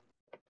League ever.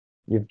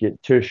 You've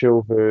got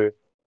Tuchel, who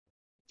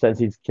since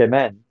he's come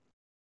in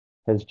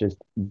has just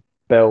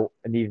built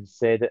and even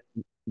said it.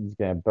 He's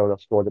going to build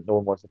a squad that no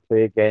one wants to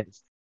play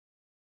against.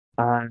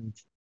 And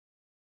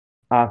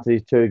after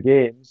these two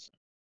games,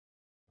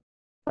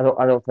 I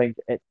don't think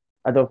it.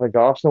 I don't think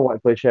Arsenal want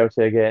to play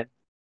Chelsea again.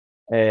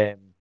 Um,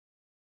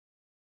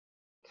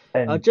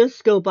 I'll and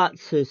just go back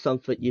to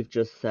something you've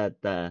just said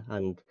there,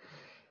 and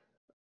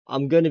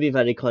I'm going to be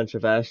very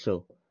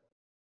controversial.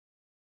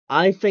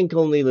 I think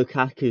only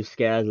Lukaku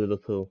scares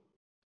Liverpool.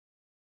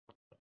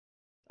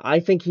 I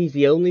think he's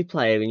the only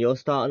player in your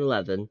starting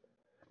 11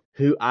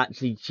 who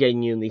actually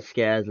genuinely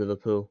scares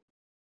Liverpool.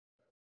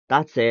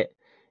 That's it.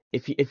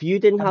 If you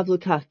didn't I, have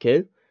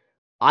Lukaku,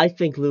 I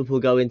think Liverpool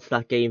go into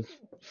that game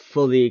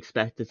fully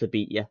expected to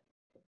beat you.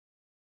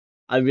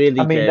 I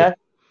I really mean do. that.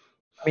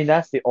 I mean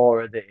that's the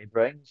aura that he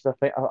brings. I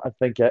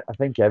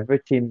think every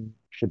team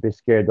should be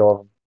scared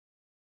of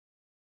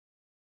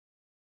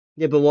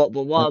Yeah,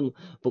 him.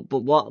 but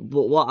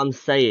what I'm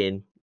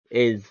saying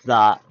is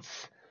that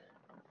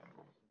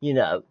you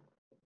know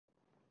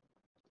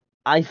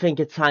I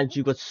think at times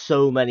you've got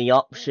so many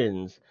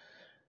options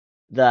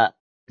that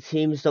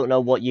teams don't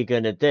know what you're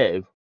gonna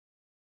do,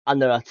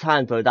 and there are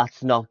times where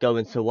that's not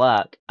going to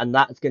work, and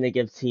that's gonna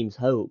give teams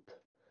hope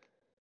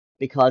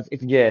because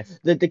Yes,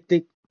 the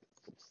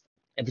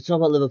if you talk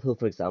about Liverpool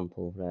for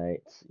example,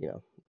 right,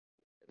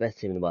 best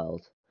team in the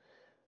world,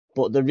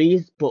 but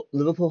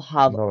Liverpool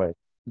have no way.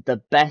 the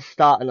best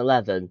starting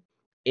 11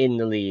 in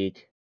the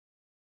league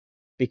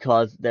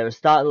because they're a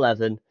starting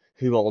 11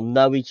 who all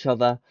know each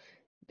other,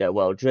 they're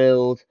well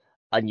drilled,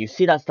 and you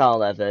see that starting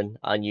 11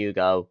 and you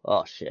go,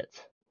 oh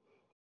shit.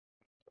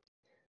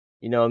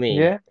 You know what I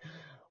mean? Yeah,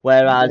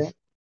 yeah, Whereas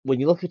when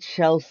you look at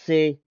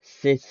Chelsea,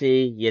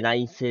 City,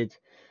 United,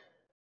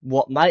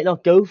 what might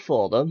not go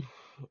for them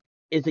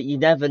is that you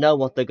never know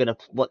what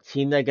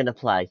team they're gonna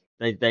play,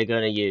 they're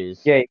gonna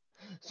use. yeah,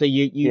 So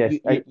yes.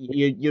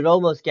 you're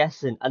almost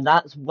guessing, and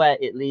that's where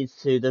it leads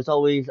to. There's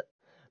always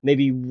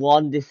maybe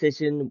one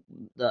decision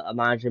that a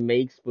manager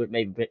makes, but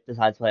maybe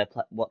decides to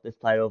what this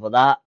player over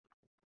that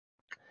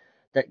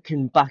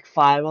can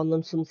backfire on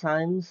them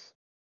sometimes.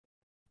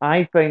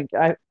 I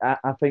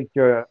think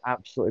you're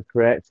absolutely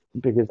correct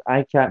because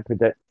I can't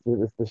predict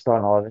the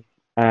starting 11,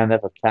 and I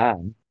never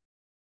can.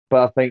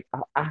 But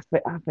I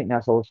think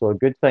that's also a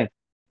good thing,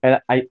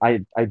 and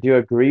I do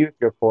agree with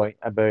your point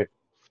about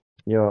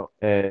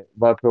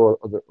Liverpool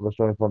are the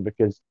strongest one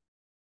because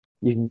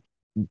you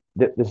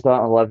the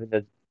starting 11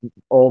 is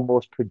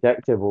almost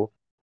predictable,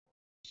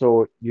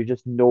 so you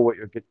just know what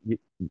you're good.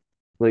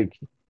 Like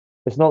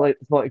it's not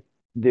like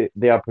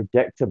they are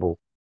predictable.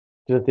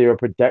 Because if they were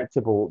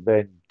predictable,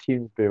 then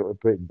teams be able to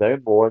put them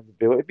down more and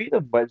be able to beat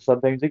them,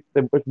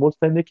 which most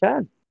time they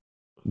can.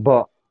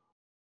 But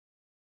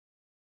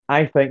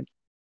I think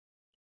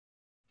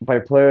by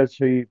players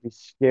who you'd be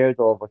scared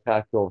of,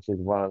 Lukaku obviously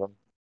is one of them.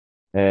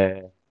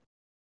 Uh,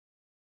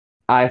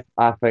 I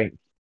think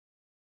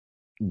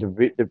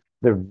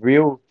the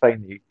real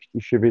thing that you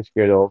should be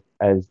scared of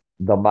is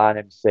the man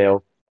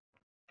himself,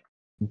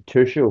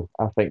 Tuchel.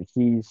 I think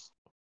he's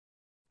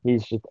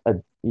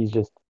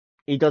just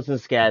He doesn't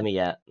scare me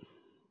yet.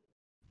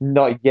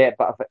 not yet,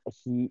 but I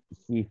think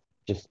he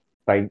just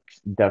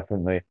thinks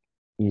differently.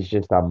 He's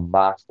just a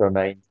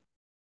mastermind.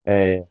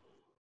 Uh,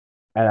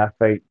 and I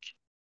think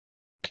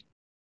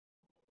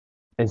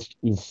it's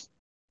he's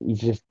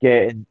just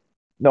getting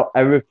not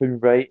everything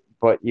right,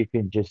 but you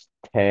can just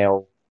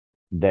tell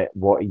that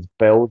what he's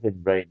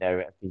building right now,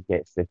 if he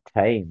gets the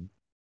time,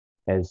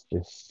 is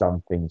just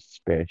something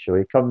special.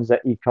 He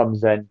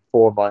comes in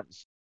 4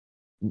 months,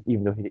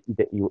 even though he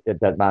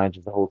did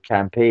manage the whole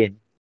campaign.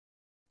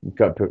 You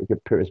got to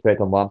put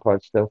respect on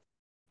Lampard still.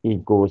 He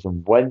goes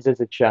and wins as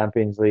a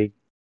Champions League.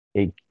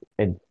 He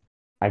and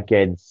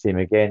again, same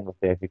again with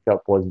the FA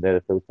Cup, wasn't there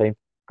the full time.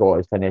 Got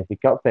us to an FA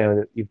Cup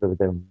final. Even though we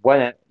didn't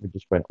win it, we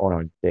just went on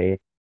our day.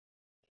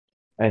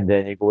 And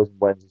then he goes and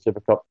wins the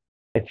Super Cup.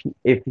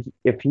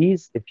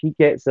 if he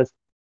gets this,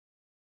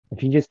 if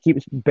he just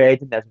keeps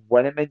bedding this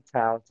winning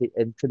mentality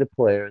into the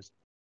players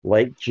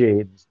like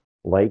James,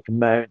 like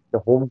Mount, the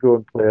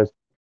homegrown players,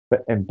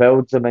 but and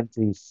builds them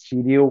into these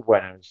serial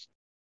winners,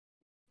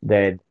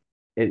 then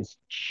it's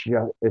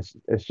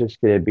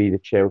just going to be the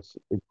Chelsea.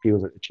 It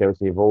feels like the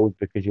Chelsea of old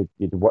because you'd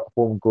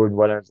homegrown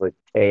winners like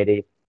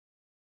Terry,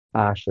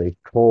 Ashley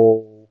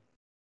Cole,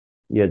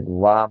 you had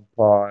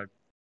Lampard,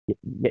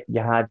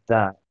 you had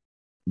that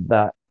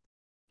that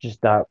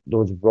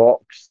those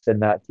rocks in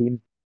that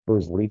team,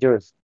 those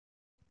leaders.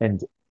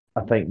 And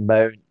I think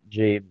Mount,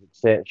 James,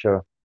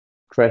 etc.,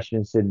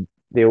 Christensen,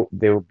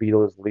 they'll be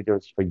those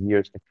leaders for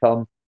years to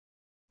come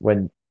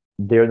when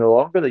they're no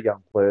longer the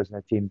young players in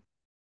the team,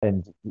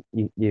 and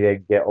you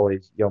then get all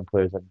these young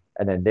players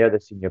and then they're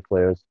the senior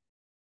players,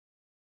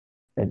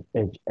 and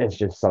it's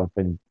just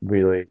something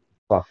really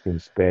fucking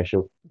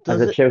special. As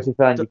Does a it? Chelsea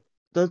fan, d-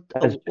 Does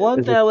one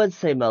as thing a I would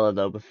say, Miller,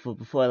 though,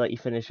 before I let you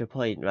finish your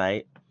point,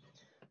 right?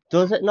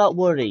 Does it not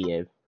worry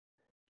you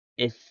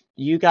if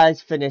you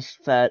guys finish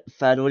third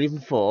or even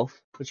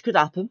fourth, which could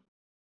happen,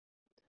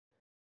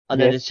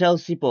 and then the yes,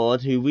 Chelsea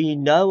board, who we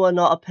know are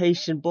not a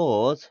patient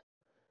board,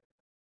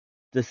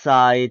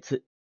 decide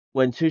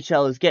when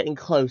Tuchel is getting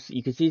close,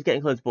 you can see he's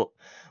getting close, but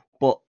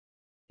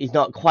he's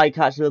not quite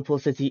catching Liverpool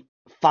City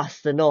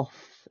fast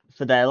enough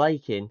for their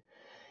liking.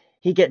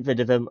 He get rid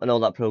of him, and all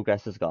that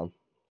progress is gone.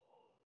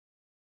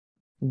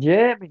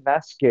 yeah, I mean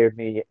that scared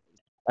me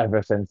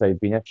ever since I've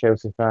been a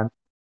Chelsea fan.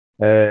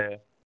 Uh,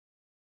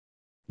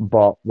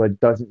 But what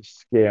doesn't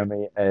scare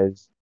me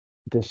is,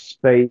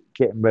 despite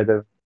getting rid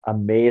of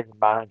amazing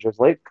managers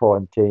like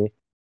Conte,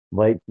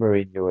 like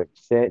Mourinho,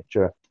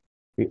 etc.,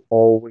 we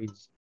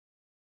always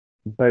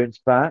bounce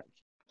back.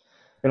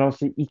 And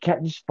obviously, you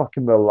can't just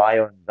fucking rely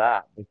on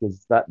that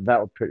because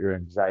that'll put your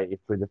anxiety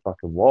through the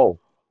fucking wall.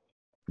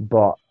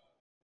 But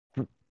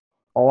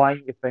all I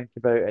need to think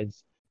about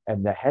is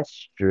in the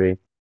history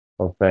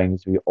of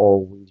things, we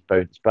always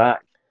bounce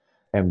back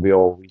and we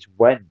always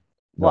win.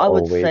 What Not I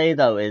would always. say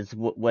though is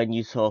when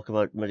you talk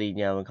about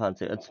Mourinho and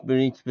Conte, it's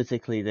Mourinho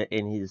particularly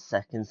in his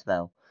second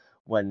spell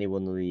when they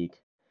won the league.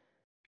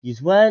 You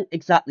weren't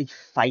exactly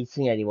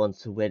fighting anyone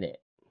to win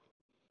it.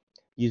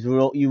 You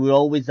were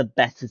always the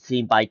better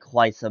team by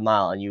quite a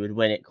mile, and you would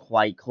win it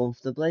quite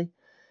comfortably.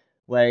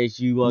 Whereas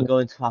you are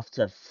going to have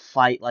to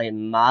fight like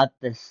mad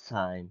this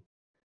time.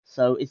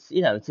 So it's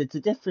a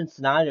different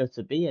scenario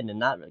to be in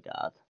that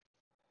regard.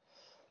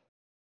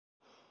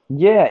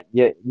 Yeah,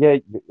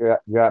 you're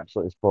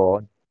absolutely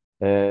spot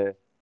on.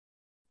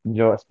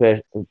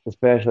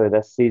 Especially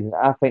this season.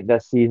 I think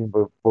this season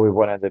will be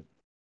one of the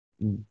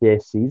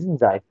best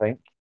seasons, I think.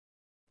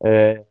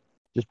 Uh,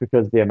 just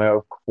because the amount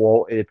of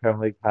quality the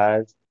Premier League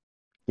has,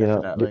 you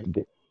know, Definitely.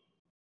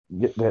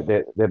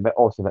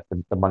 also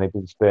the money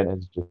being spent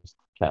is just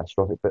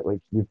catastrophic. But like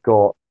you've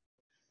got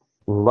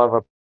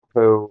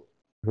Liverpool,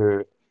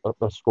 who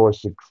their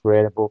squad's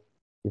incredible.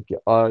 You've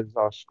got us,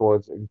 our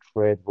squad's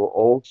incredible.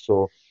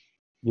 Also,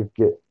 you've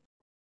got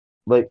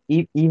like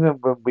even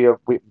when we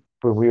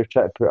were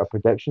trying to put our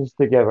predictions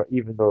together,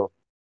 even though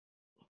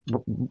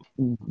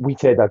we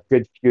said a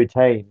good few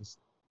times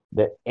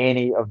that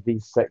any of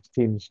these six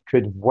teams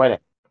could win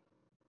it,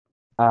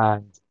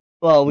 and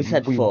Well, we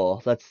said we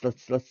four. Let's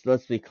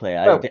be clear.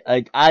 well,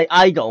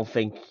 I don't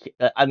think.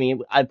 I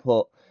mean, I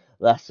put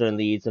Leicester and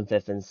Leeds in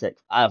fifth and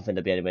sixth. I don't think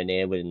they'll be anywhere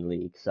near winning the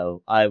league.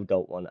 So I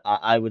don't want.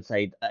 I would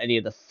say any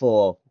of the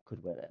four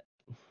could win it.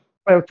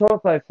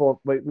 top five for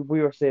like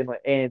we were saying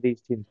like any of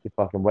these teams could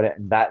fucking win it,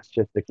 and that's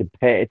just the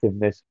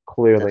competitiveness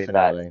clearly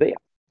that's Definitely, there.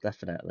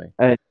 definitely.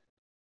 And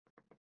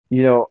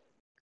you know,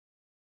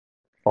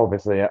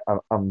 obviously,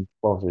 I'm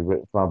obviously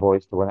rooting for my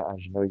boys to win it,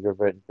 as you know, you're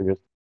rooting for yours.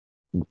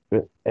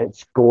 But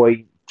it's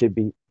going to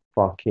be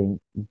fucking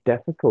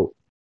difficult,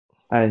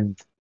 and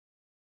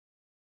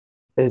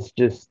it's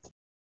just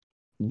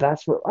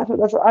that's what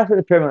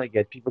the Premier League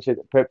is. People say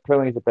that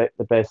Premier League is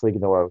the best league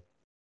in the world.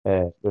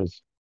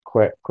 There's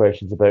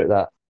questions about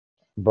that,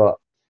 but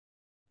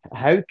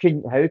how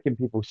can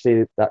people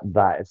say that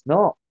it's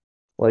not?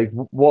 Like,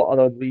 what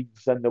other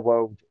leagues in the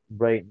world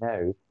right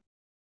now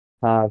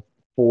have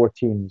four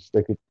teams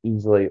that could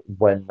easily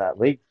win that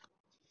league?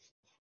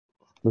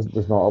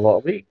 There's not a lot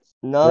of leagues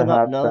No, that no,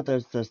 have no. that.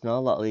 There's not a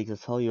lot of leagues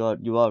at all.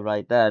 You are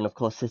right there. And of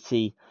course,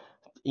 City,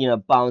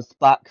 bounced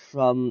back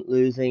from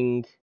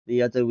losing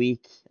the other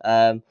week.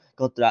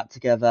 Got their act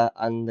together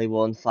and they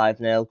won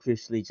 5-0.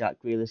 Crucially, Jack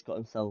Grealish got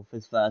himself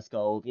his first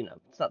goal.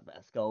 It's not the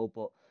best goal,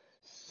 but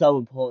so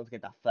important to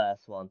get that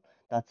first one.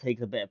 That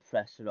takes a bit of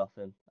pressure off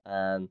him.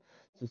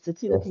 So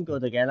City looking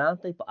good again,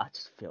 aren't they? But I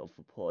just feel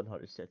for poor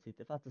Norwich City.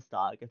 They've had to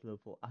start against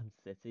Liverpool and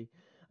City.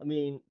 I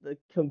mean, the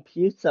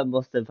computer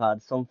must have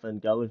had something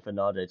going for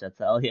Norwich, I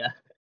tell you.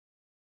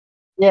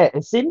 Yeah,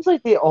 it seems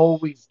like they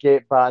always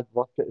get bad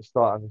luck at the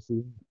start of the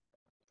season.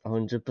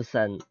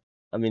 100%.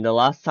 I mean, the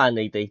last time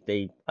I think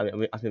we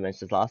mentioned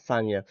this last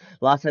time,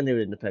 last time they were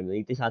in the Premier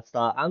League, they had to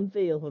start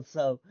Anfield,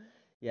 so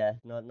yeah,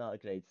 not a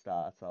great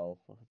start at all.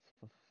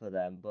 for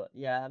them. But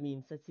yeah, I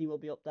mean, City will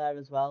be up there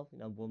as well.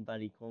 Won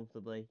very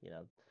comfortably.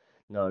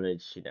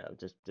 Norwich,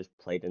 just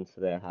played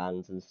into their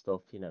hands and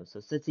stuff. So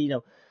City,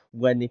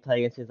 when they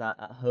play against us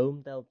at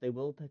home, they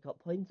will pick up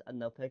points and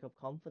they'll pick up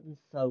confidence.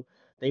 So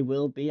they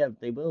will be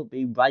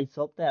right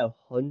up there,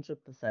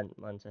 100%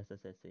 Manchester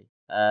City.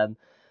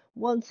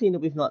 One team that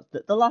we've not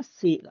the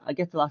last team, I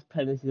guess the last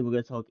Premier League team we're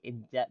going to talk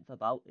in depth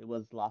about it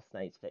was last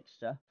night's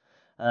fixture,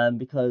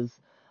 because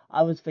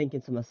I was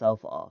thinking to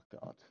myself, oh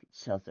God,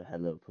 Chelsea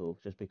had Liverpool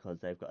just because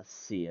they've got a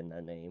C in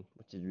their name,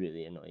 which is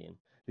really annoying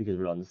because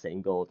we're on the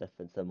same goal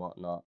difference and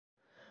whatnot.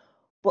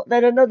 But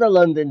then another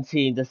London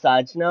team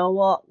decides, you know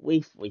what,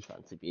 we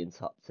fancy being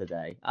top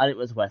today, and it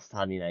was West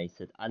Ham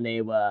United, and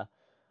they were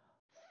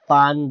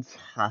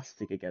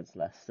fantastic against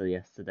Leicester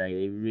yesterday.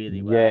 They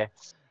really were,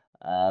 Yes,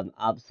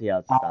 absolutely I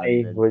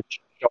outstanding. was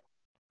shocked.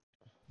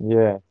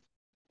 Yeah,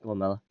 Go on,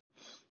 Mella.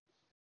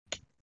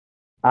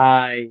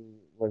 I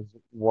was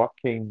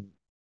working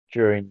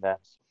during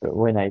this, but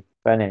when I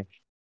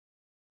finished,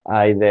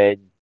 I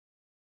then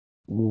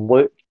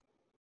looked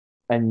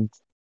and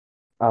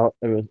it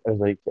was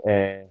like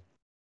the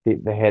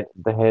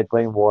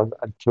headline was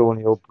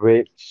Antonio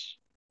breaks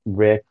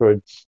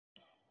records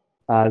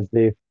as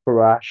they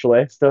thrash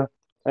Leicester.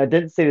 And I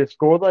didn't see the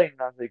scoreline.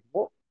 And I was like,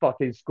 what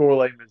fucking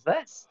scoreline was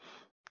this?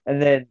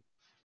 And then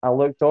I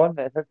looked on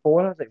at the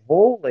phone. I was like,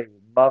 holy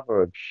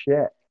mother of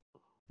shit!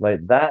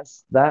 Like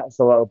that's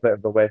a little bit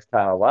of the West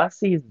Ham of last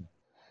season.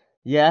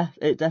 Yeah,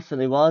 it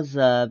definitely was.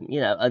 And to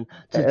And,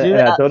 do and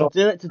it I at don't to know.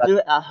 do it to do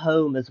it at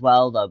home as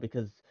well though,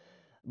 because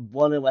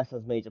one of West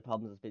Ham's major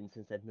problems has been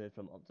since they've moved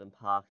from Upton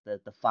Park, the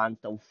fans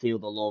don't feel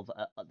the love.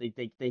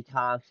 They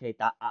can't create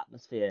that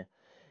atmosphere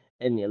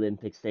in the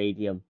Olympic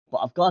Stadium. But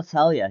I've got to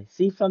tell you,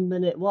 see from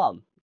minute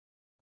one,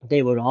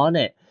 they were on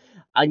it,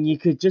 and you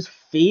could just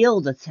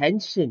feel the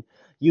tension.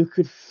 You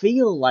could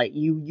feel like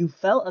you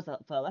felt as a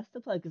for a Leicester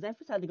player because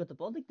every time they got the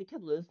ball, they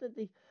kept losing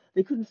it.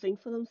 They couldn't think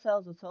for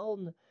themselves at all.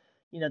 And,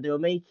 they were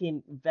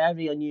making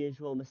very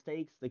unusual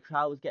mistakes. The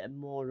crowd was getting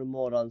more and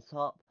more on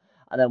top.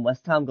 And then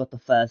West Ham got the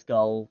first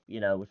goal,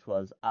 which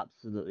was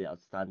absolutely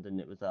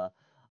outstanding. It was a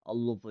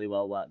lovely,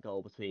 well worked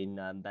goal between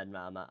Ben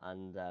Rama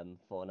and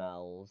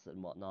Fornals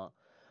and whatnot.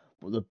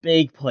 But the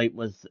big point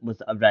was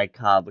a red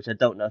card, which I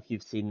don't know if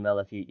you've seen, Mel,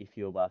 if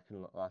you were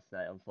working last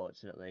night,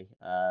 unfortunately.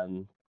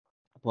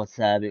 But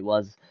it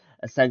was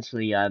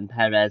essentially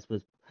Perez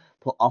was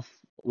put a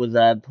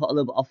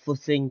little bit off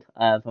footing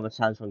from a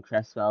chance from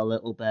Cresswell a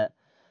little bit,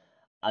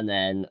 and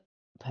then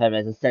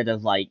Perez, instead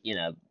of like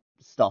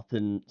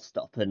stopping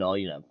or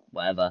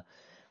whatever,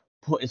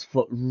 put his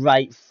foot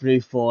right through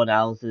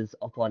Fornals'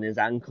 up on his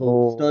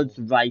ankle, stood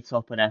Oh, right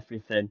up and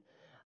everything.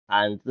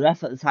 And the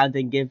ref at the time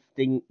didn't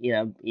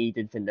he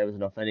didn't think there was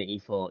enough in it. He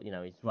thought,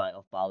 he's right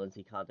off balance,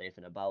 he can't do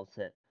anything about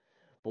it.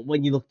 But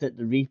when you looked at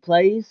the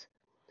replays,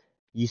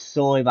 you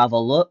saw him have a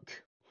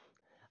look,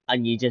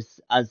 and you just,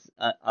 I've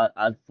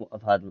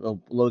had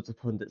loads of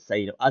pundits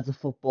say, as a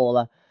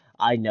footballer,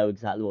 I know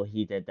exactly what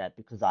he did there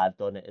because I've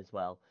done it as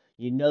well.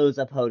 You know his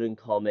opponent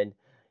coming,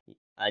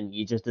 and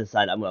you just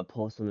decide I'm going to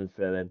pour something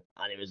through him,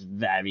 and it was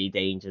very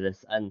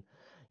dangerous. And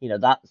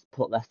that's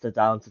put Leicester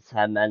down to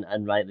 10 men,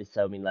 and rightly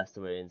so. I mean,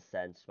 Leicester were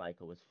incensed.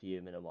 Michael was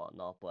fuming and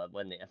whatnot, but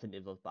I think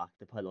they've looked back,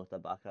 they probably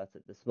looked back at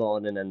it this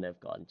morning, and they've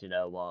gone, do you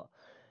know what?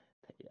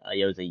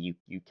 Jose, you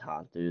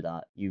can't do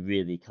that. You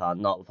really can't.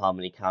 Not with how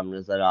many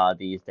cameras there are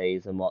these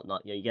days and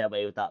whatnot. You get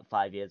away with that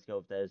 5 years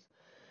ago if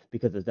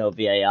because there's no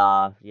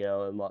VAR,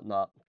 and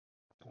whatnot.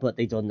 But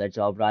they done their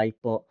job right.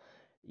 But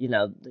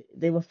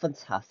they were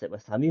fantastic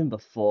West Ham. Even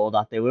before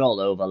that, they were all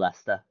over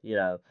Leicester.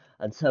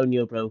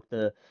 Antonio broke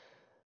the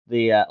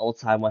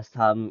all-time West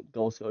Ham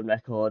goal scoring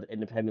record in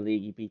the Premier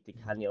League. He beat Di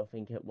Canio, I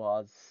think it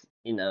was.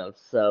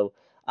 So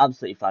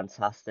absolutely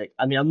fantastic.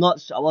 I mean, I'm not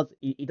sure.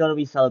 He done a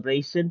wee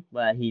celebration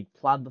where he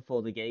planned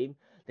before the game.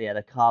 They had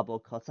a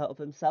cardboard cutout of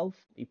himself.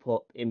 He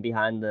put in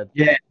behind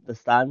yeah. the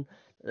stand,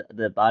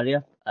 the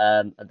barrier,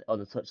 on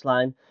the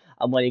touchline.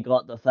 And when he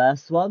got the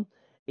first one,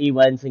 he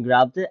went and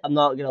grabbed it. I'm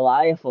not gonna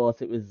lie, I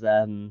thought it was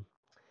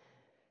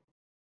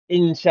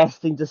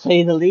interesting to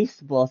say the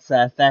least, but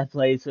fair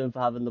play to him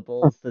for having the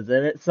balls to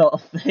do it, sort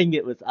of thing.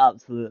 It was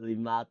absolutely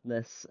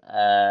madness.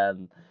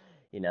 And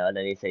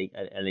then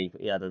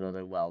he had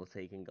another well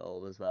taken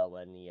goal as well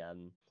when he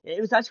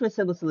it was actually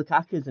similar to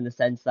Lukaku's in the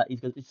sense that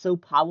it's so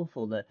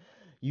powerful that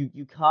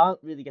you can't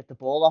really get the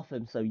ball off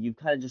him, so you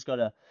kind of just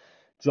gotta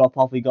drop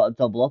off. We got to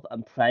double up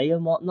and pray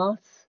and whatnot.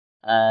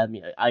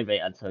 I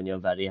rate Antonio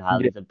very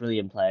highly. Yeah. He's a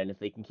brilliant player, and if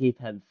they can keep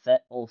him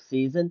fit all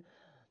season,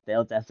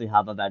 they'll definitely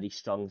have a very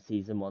strong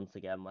season once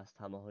again. West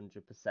Ham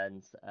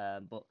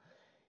 100%. But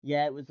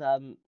yeah, it was a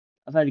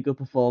very good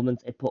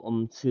performance. It put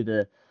them to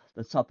the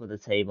top of the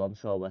table. I'm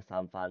sure West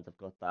Ham fans have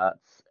got that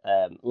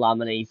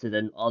laminated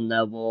and on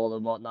their wall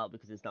and whatnot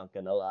because it's not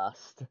gonna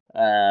last.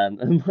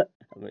 I'm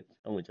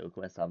a joke,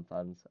 West Ham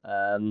fans.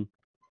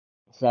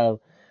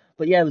 So,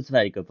 but yeah, it was a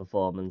very good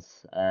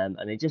performance.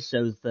 And it just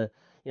shows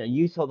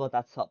you talk about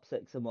that top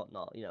six and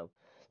whatnot.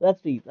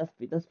 Let's be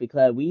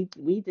clear.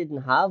 We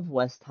didn't have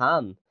West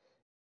Ham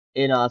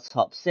in our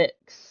top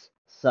six.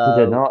 Did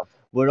they So not?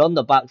 we're on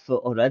the back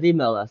foot already,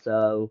 Miller.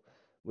 So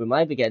we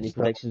might be getting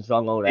Still predictions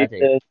wrong already.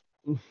 season.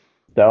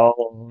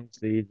 Still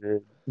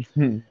season.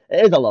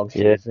 It is a long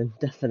Yeah. season,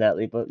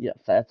 definitely, but yeah,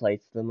 fair play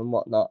to them and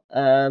whatnot.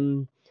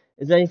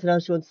 Is there anything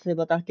else you want to say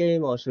about that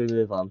game, or should we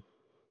move on?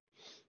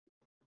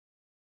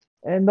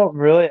 And not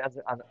really,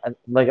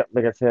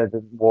 like I said, I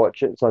didn't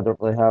watch it, so I don't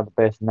really have the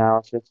best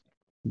analysis.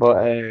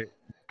 But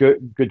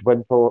good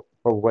win for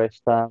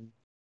West Ham.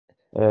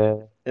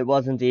 Uh, It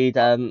was indeed.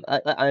 I'm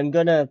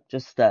gonna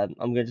just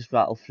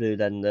rattle through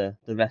then the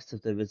rest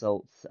of the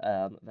results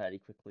very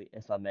quickly,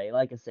 if I may.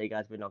 Like I say,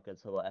 guys, we're not gonna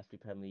talk about every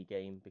Premier League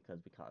game because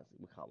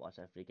we can't watch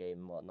every game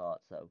and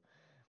whatnot. So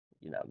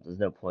there's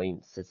no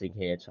point sitting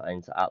here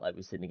trying to act like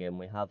we've seen a game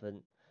we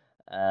haven't.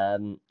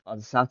 On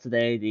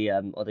Saturday, the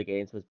other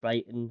games was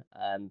Brighton.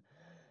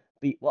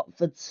 Beat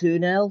Watford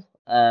 2-0.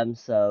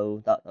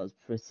 So that was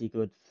pretty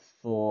good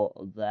for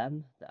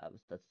them.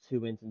 That's 2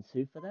 wins and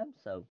two for them.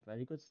 So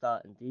very good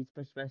start indeed,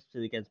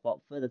 especially against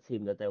Watford, a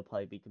team that they'll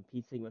probably be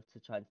competing with to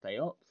try and stay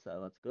up. So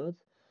that's good.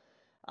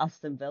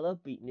 Aston Villa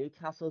beat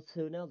Newcastle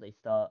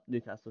 2-0.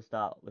 Newcastle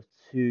start with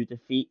two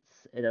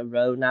defeats in a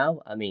row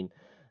now. I mean,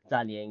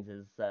 Danny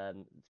Ings'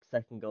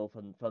 second goal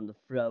from the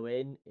throw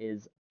in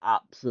is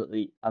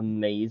absolutely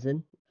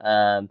amazing.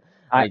 And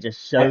I, it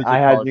just shows the I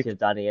had quality of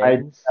Danny I had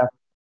Ings.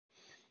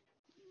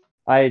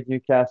 I had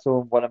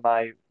Newcastle in one of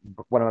my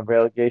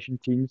relegation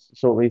teams,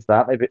 so at least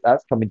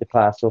that's coming to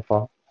pass so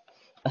far.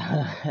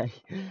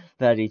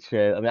 Very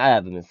true. I mean, I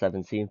have him in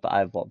 17th, but I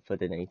have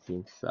Watford in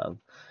 18th, so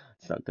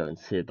it's not going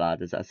too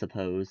bad, as I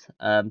suppose.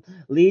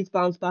 Leeds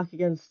bounced back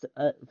against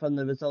from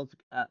the result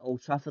at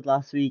Old Trafford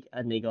last week,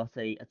 and they got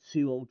a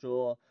 2-0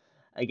 draw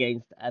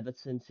against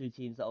Everton, two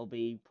teams that will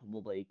be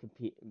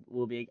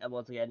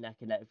once again neck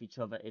and neck with each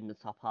other in the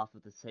top half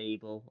of the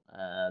table.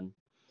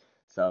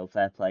 So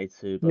fair play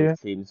to Yeah.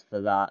 both teams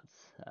for that.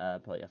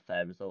 Probably a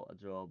fair result, a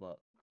draw, but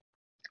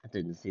I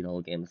didn't see the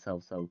whole game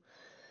myself, so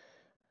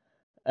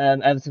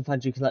Everton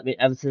fans, you can let me.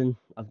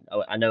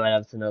 I know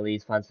Everton are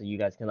Leeds fans, so you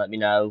guys can let me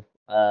know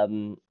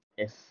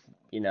if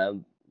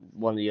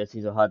one of your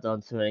teams are hard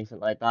on to or anything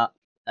like that.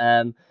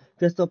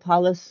 Crystal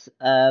Palace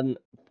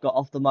got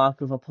off the mark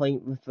with a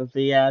point with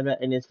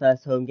Vieira in his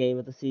first home game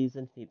of the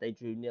season. They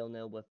drew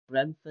 0-0 with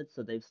Brentford,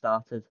 so they've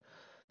started.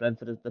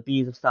 The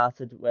Bees have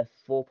started with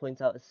 4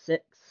 points out of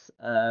six.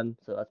 So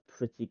that's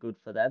pretty good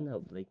for them.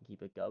 Hopefully, they can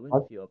keep it going.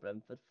 If you're a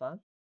Brentford fan,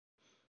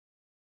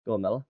 go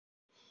on, Mella.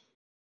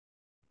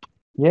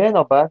 Yeah,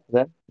 not bad for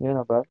them. Yeah,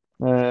 not bad.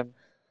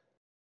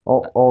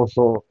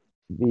 Also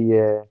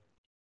the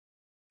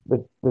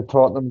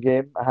Tottenham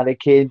game, Harry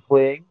Kane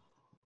playing.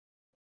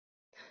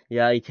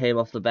 Yeah, he came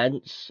off the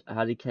bench,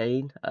 Harry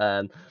Kane.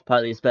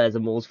 Apparently Spurs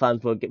and Wolves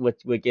fans were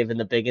giving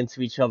the big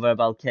into each other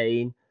about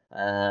Kane.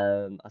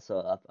 I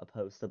saw a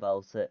post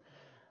about it.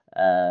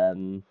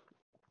 Um,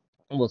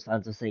 Wolves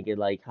fans were thinking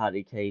like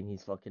Harry Kane,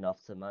 he's fucking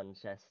off to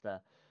Manchester.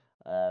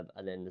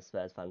 And then the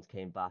Spurs fans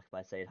came back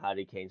by saying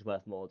Harry Kane's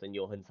worth more than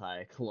your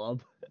entire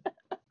club.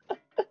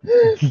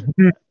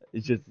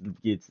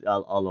 It's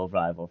all over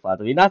rival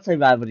fans. I mean, that's a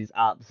rivalry's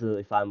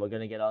absolutely fine. We're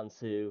gonna get on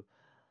to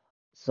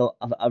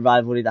a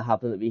rivalry that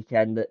happened at the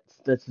weekend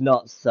that's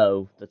not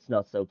so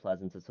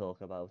pleasant to talk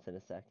about in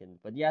a second.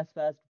 But yeah,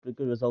 Spurs, a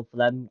good result for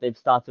them. They've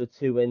started with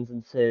 2 wins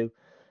and two.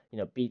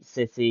 Beat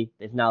City.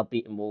 They've now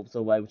beaten Wolves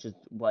away, which is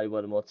way one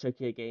of the more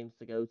trickier games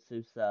to go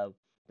to. So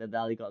they've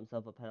nearly got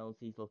himself a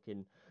penalty. He's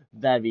looking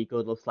very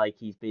good. Looks like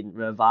he's been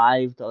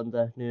revived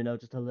under Nuno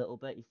just a little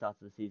bit. He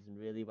started the season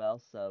really well.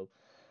 So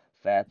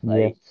fair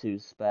play Yes. to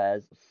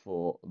Spurs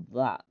for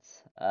that.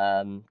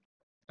 And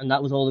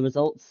that was all the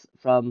results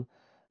from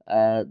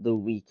the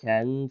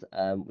weekend.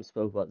 We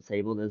spoke about the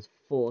table. There's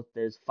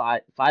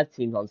five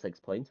teams on 6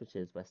 points, which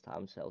is West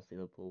Ham, Chelsea,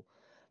 Liverpool,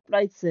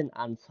 Brighton,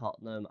 and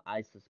Tottenham.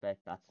 I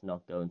suspect that's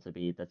not going to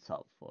be the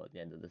top four at the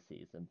end of the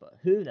season, but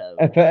who If knows?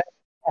 it,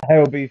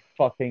 I'll be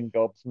fucking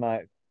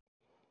gobsmacked.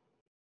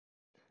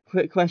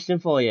 Quick question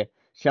for you: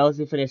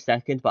 Chelsea finished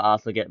second, but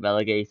Arsenal get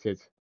relegated.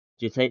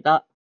 Do you take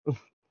that?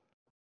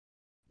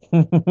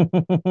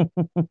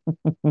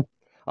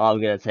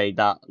 I'm gonna take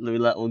that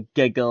little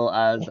giggle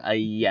as a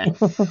yes.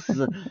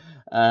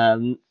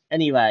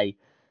 Anyway,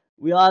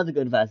 we are the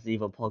Good versus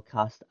Evil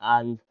podcast,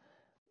 and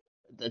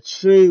the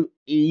true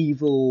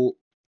evil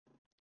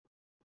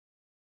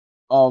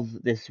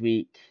of this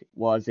week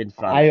was in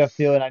I have a France.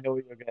 feeling I know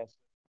what you're gonna say.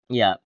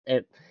 Yeah,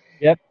 it.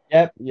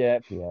 Yep.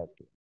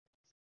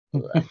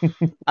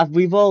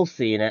 We've all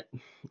seen it.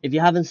 If you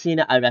haven't seen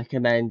it, I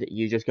recommend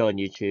you just go on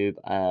YouTube.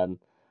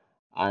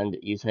 And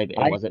you type it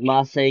in. I Was it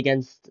Marseille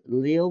against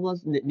Lille?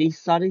 Was Nice?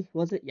 Sorry,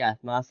 was it? Yeah,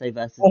 Marseille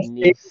versus Marseille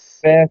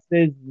Nice.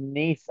 versus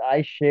Nice.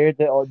 I shared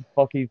it on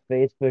fucking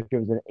Facebook. It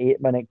was an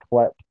 8-minute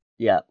clip,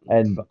 Yeah,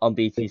 and on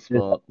BT it's just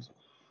Sport.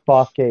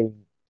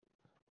 fucking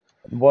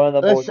one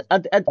of the most.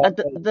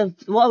 Listen,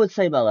 what I would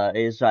say about that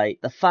is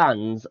right. The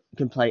fans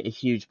can play a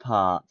huge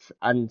part,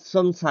 and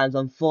sometimes,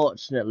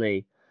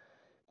 unfortunately,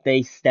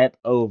 they step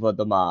over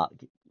the mark.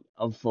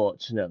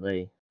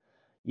 Unfortunately,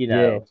 you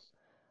know. Yes.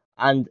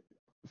 And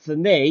for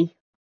me,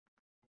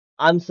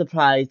 I'm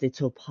surprised it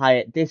took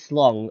Pyatt this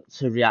long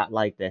to react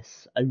like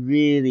this. I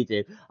really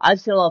do. I've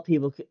seen a lot of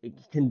people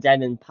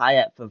condemning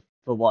Pyatt for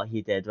what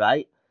he did,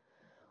 right?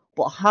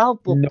 But how?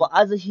 No, But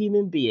as a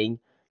human being,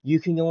 you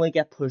can only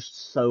get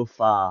pushed so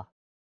far.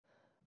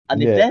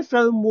 And if yeah, they're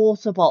throwing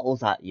water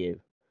bottles at you,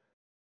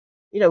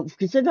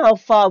 consider how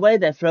far away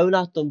they're thrown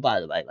at them. By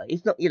the way, like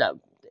it's not,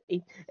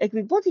 it can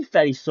be bloody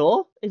very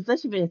sore,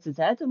 especially if it hits his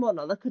head and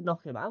whatnot. That could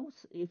knock him out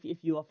if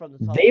you are from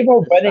the top they of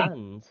were the winning.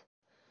 stand.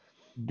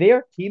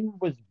 Their team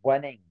was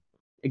winning.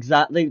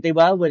 Exactly, they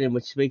were winning,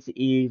 which makes it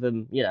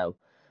even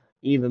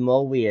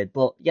more weird.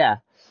 But yeah,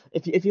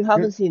 if you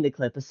haven't You're, seen the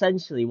clip,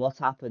 essentially what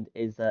happened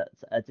is that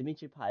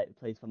Dimitri Payet, who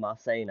plays for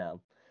Marseille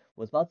now,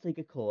 was about to take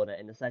a corner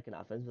in the second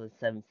half. I think it was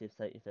the 70th,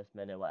 75th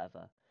minute,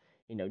 whatever.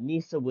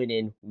 Nice are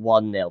winning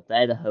 1-0.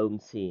 They're the home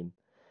team.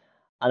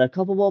 And a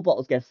couple more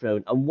bottles get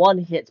thrown, and one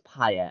hits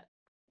Payet,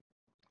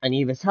 and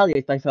he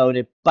retaliates by throwing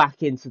it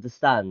back into the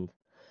stand.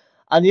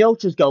 And the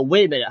ultras go,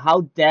 "Wait a minute,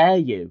 how dare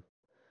you?"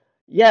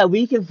 Yeah,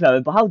 we can throw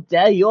it, but how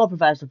dare you? You're a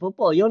professional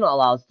footballer. You're not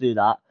allowed to do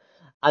that.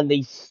 And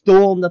they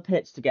storm the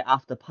pitch to get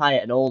after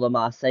Payet and all the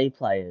Marseille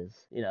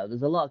players.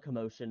 There's a lot of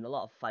commotion, a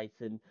lot of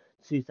fighting.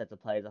 Two sets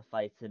of players are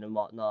fighting and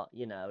whatnot,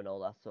 and all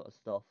that sort of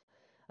stuff.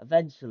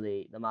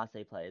 Eventually, the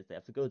Marseille players, they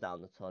have to go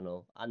down the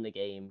tunnel and the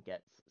game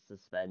gets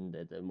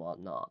suspended and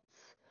whatnot.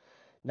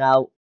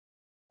 Now,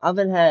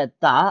 having heard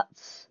that,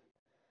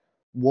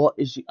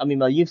 I mean,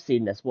 well, you've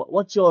seen this.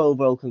 What's your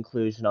overall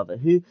conclusion of it?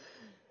 Who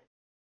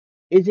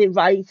is it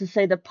right to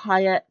say that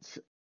Payet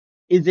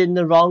is in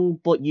the wrong,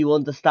 but you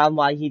understand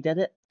why he did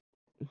it?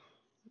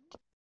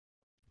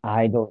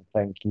 I don't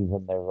think he's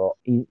in the wrong.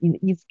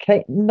 He's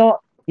kind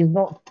not. He's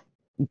not.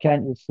 You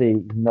can't just say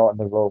he's not in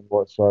the wrong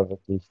whatsoever.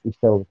 He's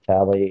still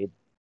retaliated,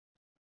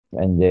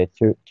 and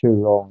two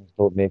wrongs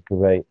don't make a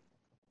right.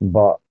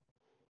 But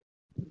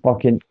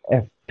fucking,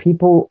 if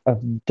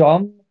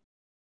dumb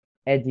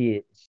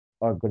idiots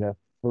are gonna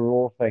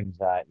throw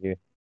things at you,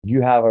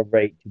 you have a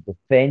right to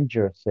defend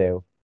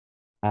yourself,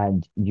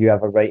 and you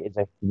have a right as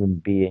a human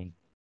being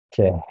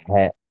to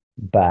hit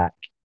back.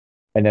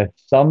 And if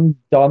some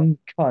dumb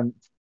cunt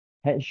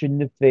hits you in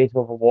the face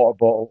with a water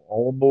bottle,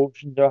 all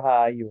emotions are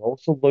high, you're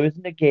also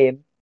losing the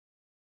game,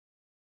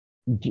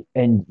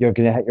 and you're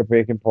gonna hit your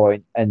breaking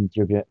point, and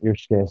you're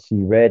just gonna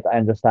see red. I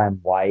understand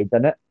why he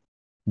done it.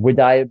 Would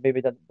I have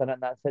maybe done it in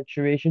that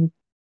situation?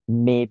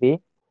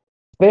 Maybe.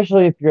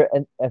 Especially if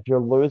you're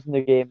losing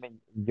the game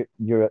and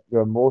your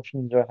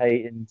emotions are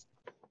heightened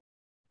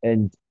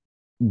and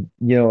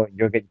you're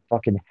getting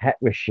fucking hit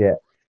with shit,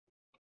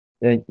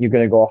 then you're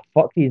gonna go,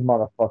 fuck these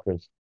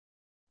motherfuckers,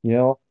 you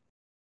know?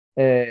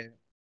 Uh,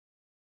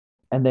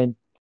 and then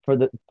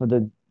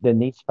the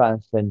Nice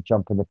fans then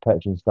jump in the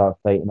pitch and start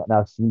fighting. And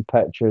I've seen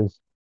pictures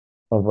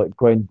of like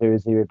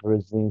Guendouzi with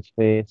bruises in his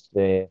face,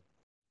 their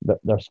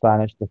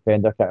Spanish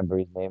defender, I can't remember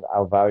his name,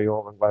 Alvaro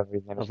or whatever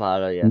his name is.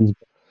 Alvaro, yeah. He's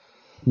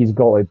he's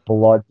got like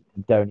blood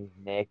down his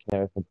neck and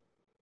everything.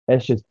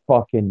 It's just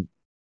fucking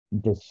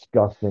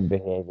disgusting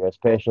behavior,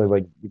 especially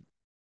when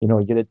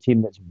you're a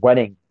team that's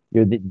winning.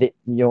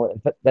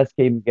 If this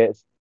game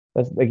gets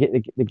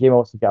the game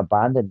also get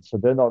abandoned, so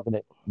they're not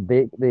gonna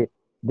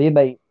they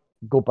might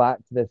go back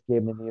to this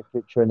game in the near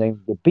future and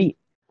then get beat,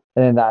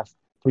 and then that's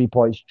 3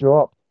 points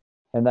drop,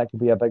 and that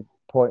could be a big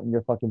point in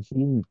your fucking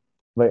season.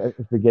 Like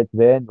if we get to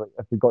the end, like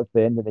if we got to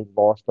the end and they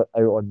lost it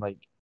out on like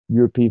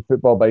European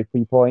football by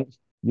 3 points,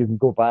 you can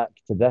go back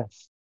to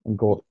this and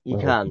go, You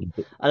well, can.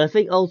 And I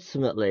think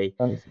ultimately,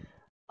 that's,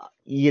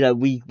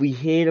 we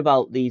hear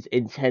about these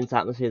intense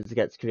atmospheres that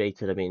gets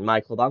created. I mean,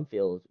 Michael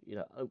Banfield,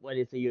 when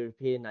it's a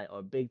European night or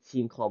a big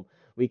team come,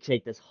 we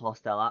create this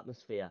hostile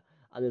atmosphere.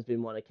 And there's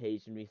been one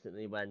occasion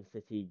recently when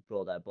City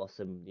brought their bus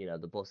and,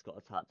 the bus got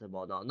attacked and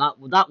whatnot.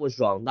 And that was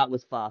wrong. That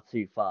was far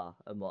too far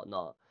and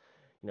whatnot.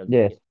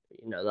 yes.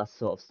 That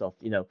sort of stuff.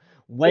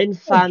 When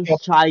fans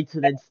try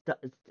to then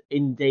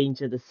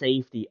endanger the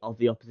safety of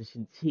the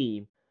opposition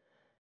team,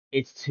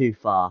 it's too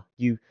far.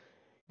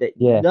 That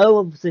Yeah, no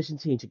opposition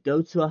team should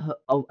go to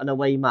an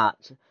away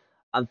match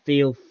and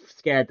feel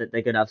scared that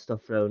they're gonna have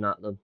stuff thrown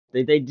at them.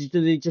 They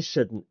just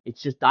shouldn't.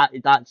 It's just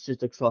that's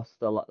just across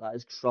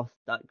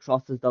that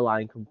crosses the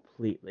line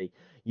completely.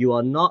 You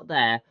are not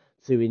there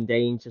to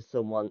endanger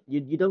someone.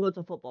 You don't go to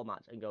a football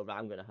match and go, right,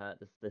 I'm gonna hurt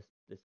this.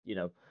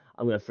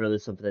 I'm gonna throw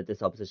this something at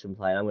this opposition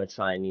player. I'm gonna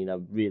try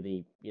and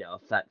really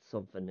affect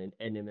something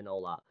in him and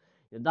all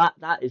that.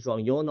 That is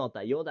wrong. You're not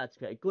there. You're there to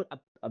create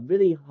a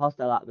really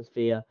hostile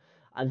atmosphere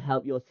and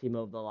help your team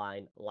over the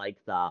line like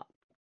that.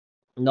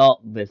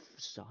 Not with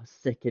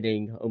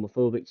sickening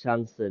homophobic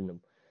chants and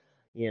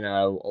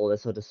all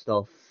this sort of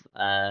stuff,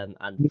 and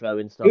you,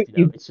 throwing stuff. you,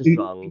 you, It's just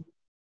wrong. you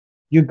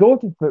you go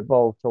to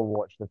football to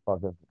watch the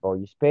fucking football.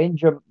 You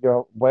spend your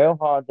well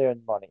hard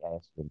earned money,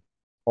 Espen,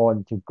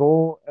 on to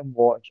go and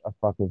watch a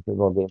fucking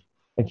football game.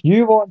 If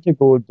you want to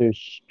go do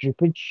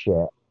stupid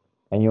shit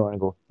and you want to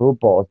go throw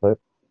balls out,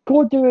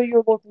 go do it in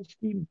your local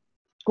scheme.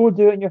 Go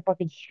do it in your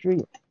fucking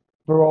street.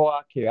 For all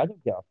I care, I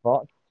don't give a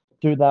fuck.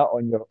 Do that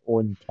on your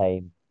own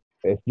time.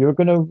 But if you're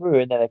gonna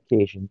ruin an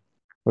occasion,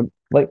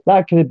 like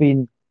that could have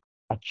been.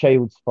 a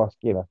child's first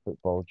game of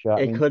football. Do you know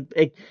what I It mean? could,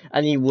 it,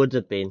 and he would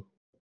have been.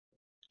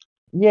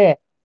 Yeah,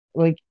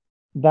 like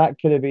that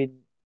could have been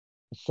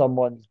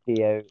someone's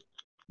day out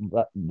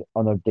that,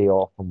 on a day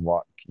off from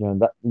work. You know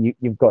that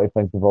you've got to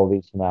think of all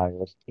these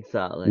scenarios.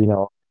 Exactly. You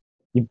know,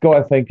 you've got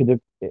to think of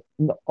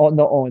not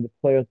only the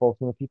players, but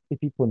also the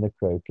people in the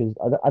crowd. Because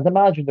I'd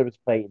imagine there was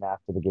fighting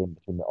after the game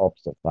between the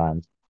opposite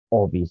fans.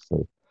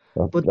 Obviously,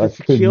 But the that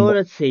could not.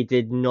 security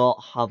did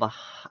not have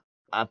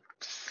a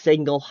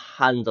single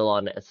handle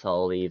on it at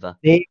all either.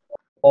 They were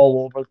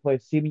all over the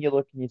place. See when you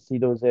look and you see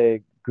those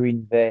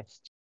green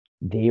vests,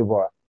 they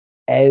were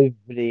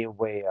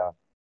everywhere.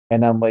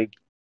 And I'm like,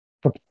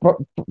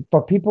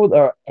 for people that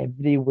are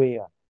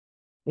everywhere,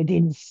 it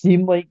didn't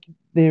seem like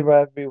they were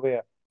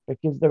everywhere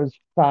because there was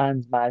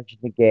fans managing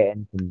to get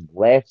in from the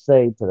left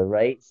side to the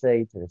right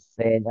side to the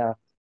center.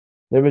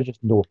 There was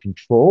just no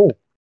control,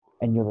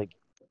 and you're like,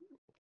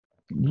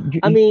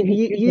 I mean,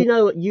 you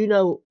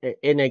know,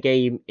 in a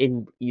game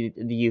in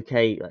the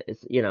UK, like,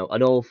 it's,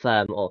 an old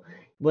firm, or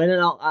when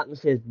an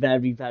atmosphere is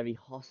very, very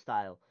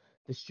hostile,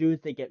 the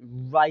stewards, they get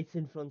right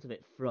in front of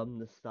it from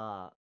the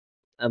start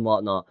and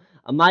whatnot.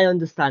 And my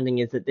understanding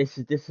is that this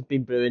has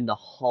been brewing the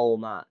whole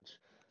match.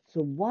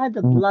 So why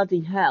the mhm.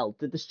 bloody hell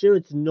did the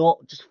stewards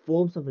not just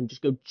form something,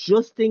 just go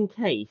just in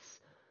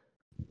case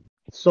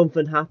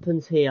something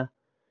happens here?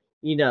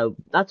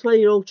 That's where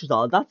your ultras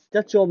are.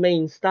 That's your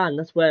main stand.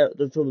 That's where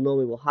the trouble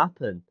normally will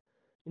happen.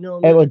 You know what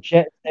I mean?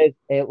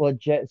 It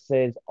legit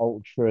says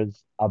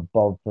ultras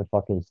above the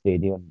fucking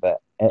stadium,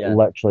 but it Yeah,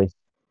 literally says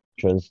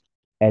ultras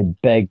in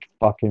big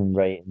fucking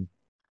writing.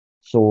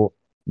 So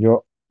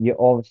you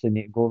obviously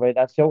need to go right.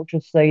 That's the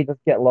ultra side.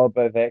 Let's get a little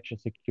bit of extra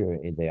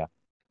security there.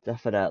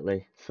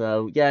 definitely.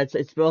 So yeah,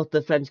 it's brought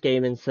the French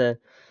game into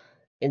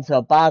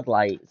a bad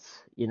light.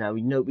 We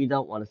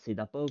don't want to see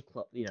that.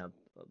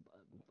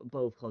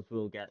 Both clubs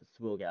will get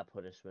a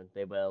punishment.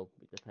 They will.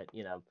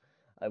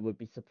 I would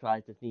be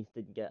surprised if Nice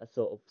didn't get a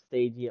sort of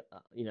stadium,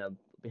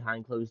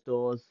 behind closed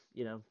doors,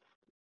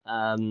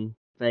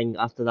 thing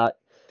after that,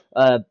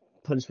 uh,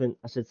 punishment,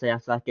 I should say,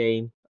 after that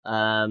game,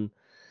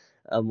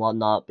 and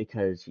whatnot,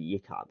 because you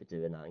can't be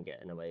doing that and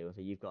getting away with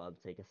it. You've got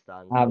to take a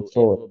stand. So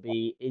it will Absolutely.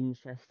 be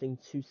interesting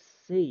to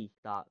see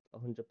that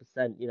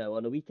 100%.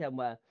 On a weekend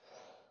where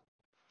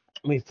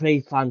we've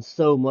praised fans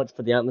so much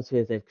for the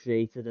atmospheres they've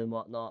created and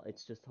whatnot.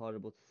 It's just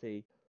horrible to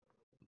see.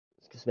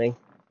 Excuse me.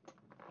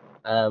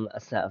 A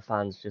set of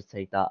fans just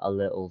take that a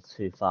little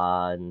too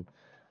far, and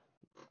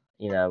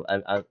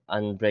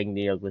and bring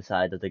the ugly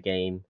side of the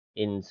game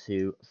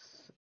into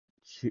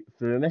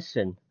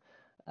fruition.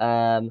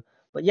 Um,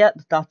 but yeah,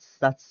 that's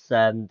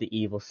the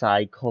evil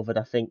side covered.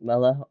 I think,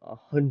 Miller,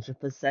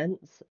 100%.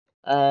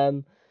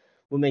 Um,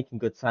 we're making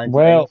good signs indeed.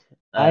 Well,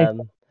 I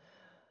Go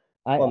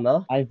I on,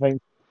 Miller. I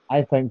think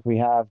I think we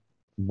have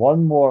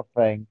one more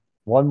thing,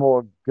 one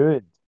more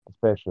good,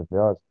 especially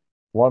for us,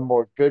 one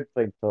more good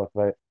thing to talk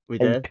about. We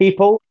And do.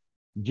 people,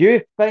 do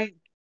you think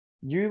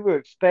you were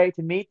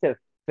expecting me to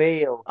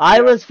fail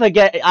I here? was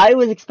forget. I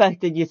was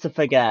expecting you to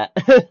forget.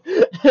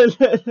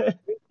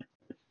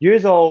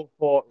 Yous all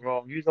thought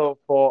wrong. Yous all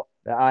thought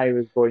that I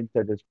was going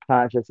to just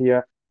patch us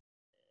here.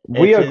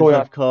 We It are is, going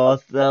on. of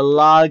course, the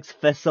Largs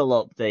Thistle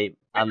update,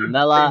 and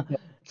Miller,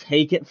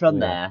 take it from Yeah.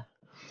 there.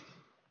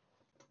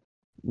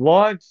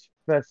 Large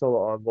Thistle,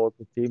 our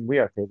local team, we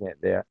are taking it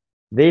there.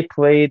 They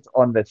played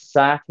on the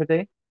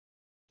Saturday,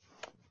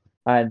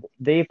 and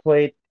they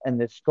played in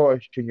the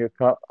Scottish Junior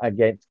Cup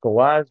against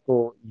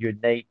Glasgow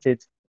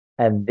United,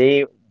 and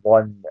they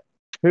won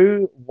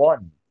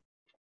 2-1.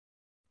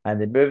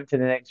 And they moved to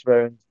the next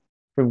round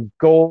from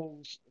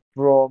goals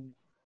from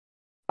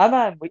a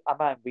man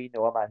we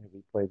know, a man who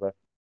we played with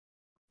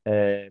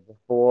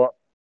before.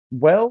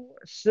 Will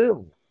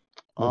Sewell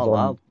was Oh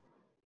on, wow,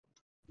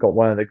 got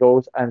one of the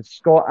goals, and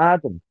Scott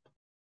Adam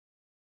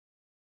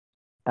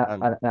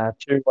and a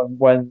 2-1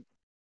 win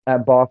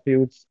at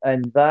Barfields,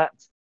 and that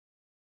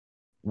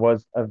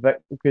was a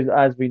victory because,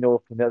 as we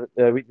know from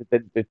the week, they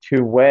didn't do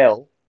too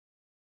well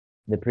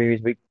the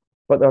previous week,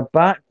 but they're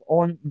back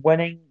on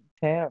winning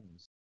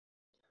terms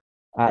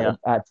yeah,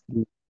 at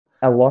the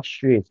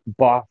illustrious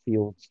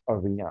Barfields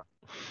Arena.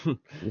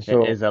 it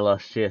So is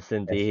illustrious yes,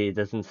 indeed,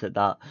 isn't it?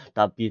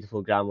 That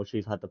beautiful ground which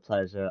we've had the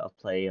pleasure of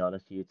playing on a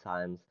few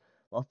times,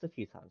 lost a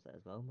few times there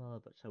as well, Miller.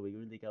 But shall we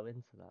really go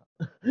into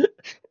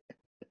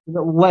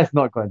let's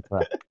not go into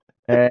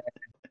that.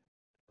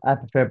 I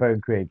prefer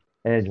Bowen Craig.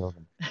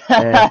 Jordan.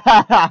 Uh,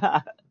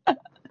 that?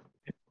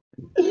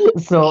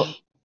 so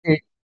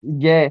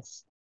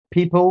yes,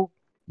 people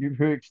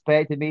who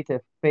expected me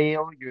to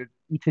fail, you've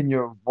eaten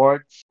your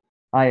words.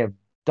 I have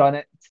done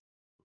it.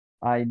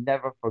 I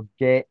never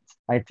forget.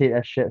 I take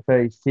this shit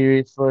very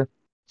seriously.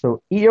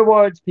 So eat your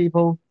words,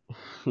 people.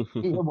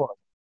 Eat your words.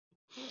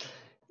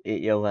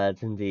 Eat your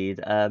words, indeed.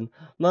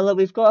 Muller,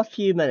 we've got a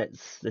few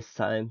minutes this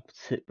time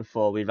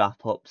before we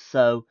wrap up,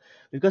 so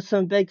we've got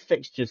some big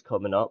fixtures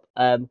coming up.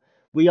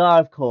 We are,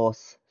 of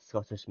course,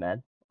 Scottish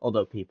men,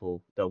 although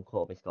people don't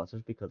call me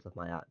Scottish because of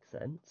my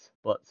accent.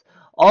 But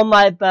on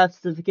my birth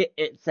certificate,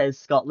 it says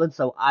Scotland,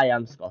 so I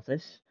am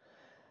Scottish.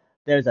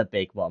 there's a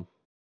big one,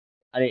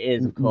 and it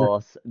is, of The,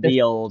 course, the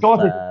the old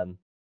Scottish, firm.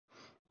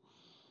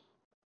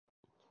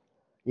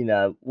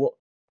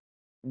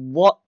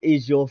 What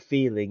is your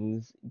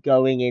feelings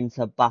going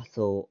into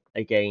battle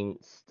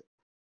against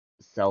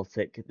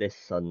Celtic this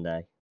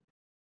Sunday?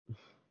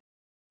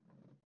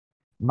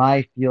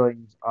 my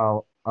feelings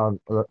are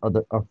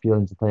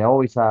feelings that I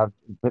always have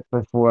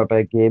before a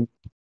big game.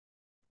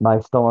 My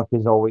stomach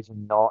is always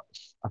in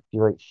knots. I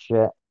feel like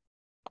shit.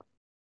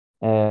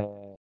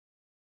 Uh,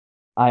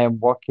 I am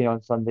working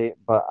on Sunday,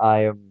 but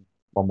I'm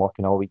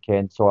working all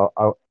weekend. So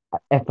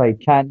if I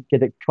can't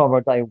get it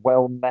covered, I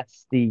will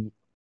miss the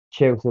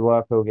Chelsea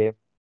Liverpool game.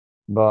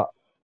 But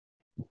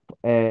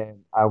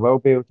I will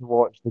be able to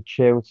watch the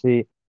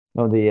Chelsea,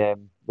 no, the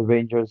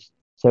Rangers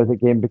Celtic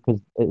game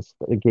because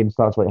the game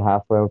starts like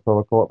halfway or 12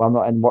 o'clock. But I'm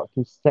not in work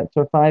till 6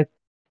 or 5,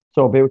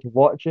 so I'll be able to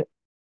watch it.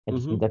 It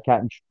just Hmm. means I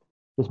can't.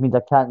 Just means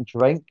I can't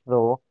drink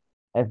though.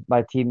 If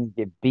my team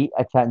get beat,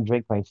 I can't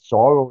drink my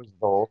sorrows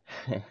though.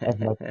 If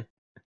my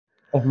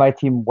if my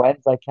team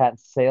wins, I can't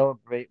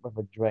celebrate with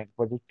a drink,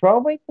 which is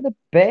probably for the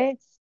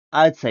best.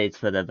 I'd say it's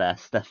for the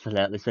best,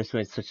 definitely, especially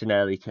when it's such an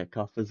early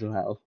kickoff as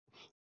well.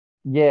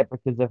 Yeah,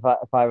 because if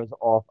I was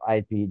off,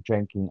 I'd be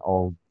drinking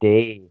all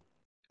day.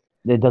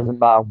 It doesn't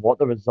matter what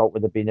the result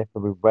would have been if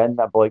we win.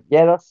 I'd be like,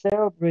 yeah, let's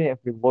celebrate. If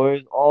we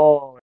lose,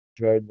 oh,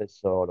 drown the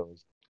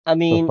sorrows. I So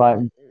mean,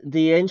 five,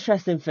 the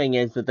interesting thing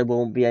is that there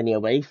won't be any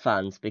away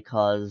fans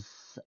because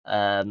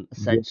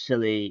yeah,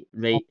 essentially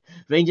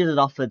Rangers had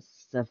offered,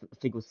 I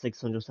think it was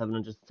 600,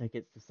 700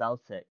 tickets to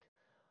Celtic.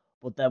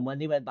 But then when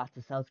they went back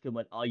to Celtic and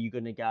went, are you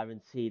going to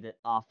guarantee that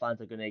our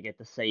fans are going to get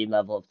the same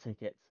level of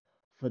tickets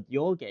for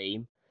your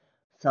game?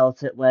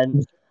 Celtic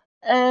went,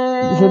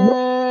 he said no,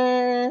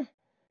 eh,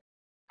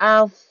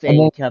 I'll and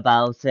then think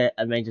about it.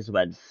 And Rangers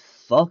went,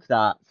 fuck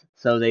that.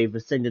 So they've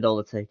rescinded all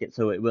the tickets,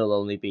 so it will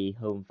only be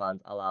home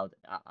fans allowed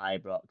at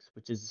Ibrox,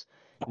 which is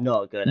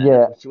not good,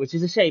 yeah, which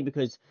is a shame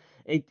because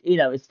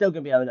it's still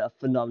going to be a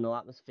phenomenal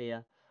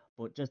atmosphere,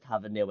 but just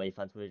having the away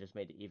fans would have just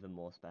made it even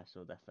more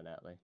special,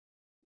 definitely.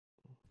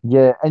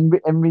 yeah. In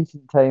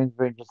recent times,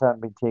 Rangers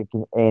haven't been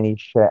taking any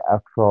shit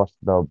across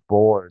the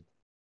board,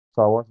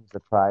 so I wasn't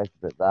surprised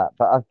about that.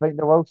 But I think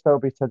there will still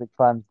be Celtic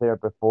fans there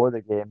before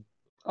the game.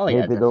 Oh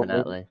yeah, Maybe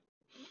definitely.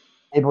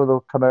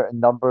 they'll come out in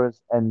numbers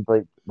and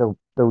like they'll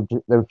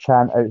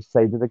chant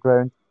outside of the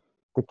ground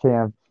to kind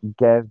of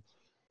give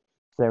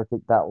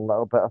Celtic that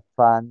little bit of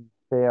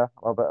fanfare, a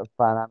little bit of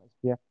fan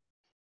atmosphere.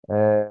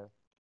 Uh,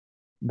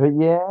 but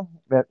yeah,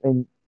 I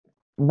mean,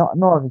 not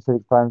every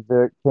Celtic fans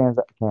do it. Kind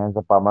of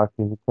a bummer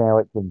because you kind of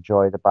like to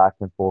enjoy the back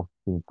and forth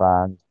between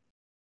fans.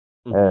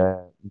 Hmm. Uh,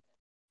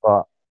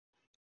 but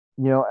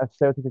if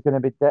Celtic are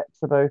going to be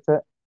dicks about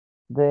it,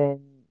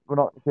 then we're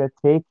not going to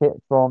take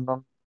it from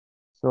them.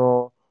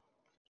 So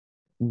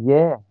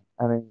yeah,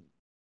 I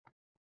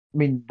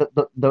mean,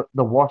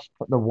 the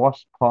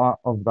worst part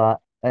of that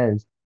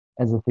is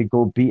if they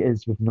go beat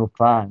us with no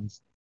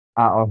fans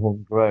at our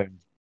home ground,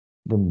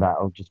 then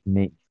that'll just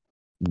make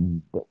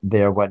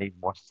their winning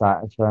more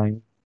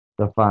satisfying.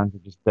 The fans will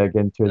just dig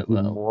into it It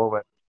even will.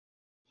 more.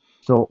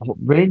 So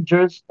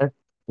Rangers,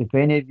 if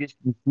any of you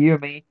can hear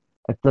me,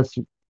 if this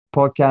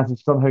podcast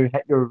has somehow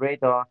hit your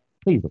radar,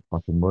 please don't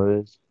fucking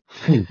lose.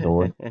 Please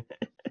don't.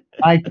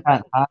 I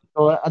can't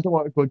handle it. I don't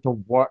want to go to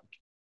work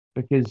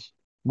because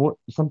more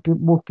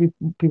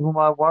people in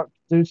my work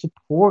do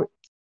support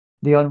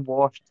the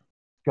unwashed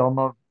scum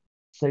of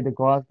side of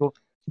Glasgow. So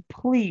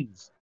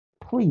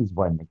please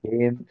win the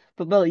game.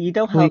 But Mel, you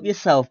don't Please. help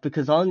yourself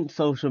because on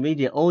social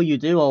media, all you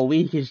do all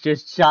week is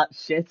just chat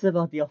shit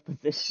about the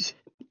opposition.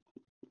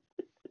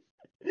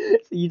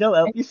 So you don't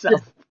help It's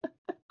just yourself.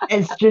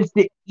 it's just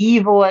the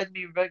evil in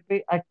me,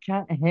 Rigby. I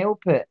can't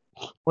help it.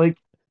 Like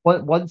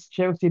once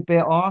Chelsea beat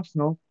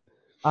Arsenal,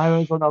 I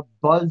was on a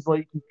buzz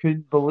like you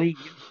couldn't believe,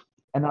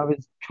 and I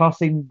was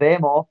cussing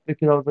them off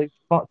because I was like,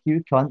 "Fuck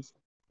you, cunts."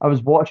 I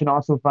was watching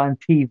Arsenal fan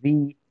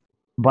TV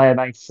by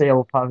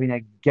myself having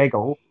a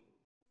giggle.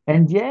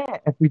 And yeah,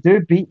 if we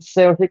do beat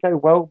Celtic, I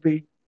will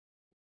be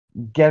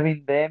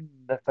giving them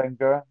the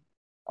finger.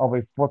 I'll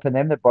be flipping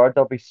them the bird.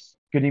 I'll be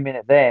screaming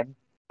at them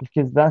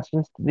because that's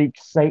just the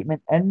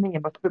excitement in me.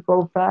 I'm a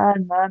football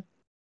fan, man.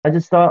 I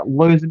just start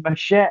losing my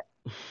shit.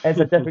 It's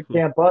a different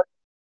kind of buzz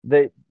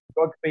that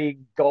rugby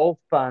golf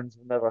fans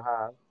will never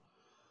have.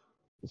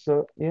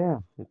 So yeah,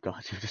 Oh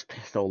God, you've just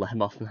pissed all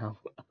them off now.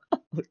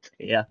 Oh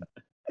dear.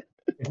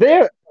 if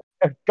they're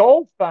if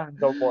golf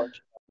fans are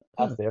watching,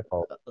 that's their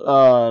fault.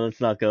 Oh,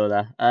 let's not go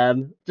there.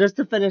 Just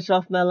to finish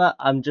off, Mella,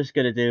 I'm just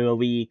gonna do a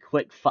wee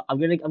quick. I'm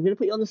gonna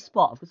put you on the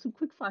spot. I've got some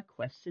quick fire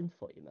questions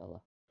for you,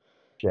 Mella.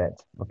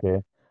 Shit.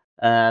 Okay.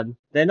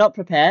 They're not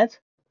prepared.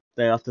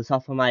 They're off the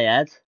top of my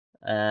head,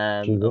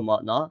 Jesus. and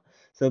whatnot.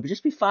 So it'll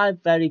just be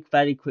five very,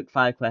 very quick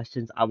fire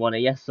questions. I want a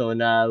yes or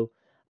no,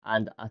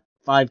 and a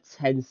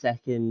 5-10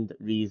 second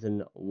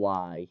reason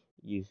why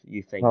you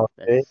think Okay.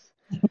 this.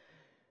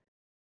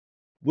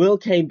 Will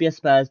Kane be a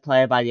Spurs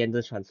player by the end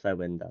of the transfer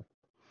window?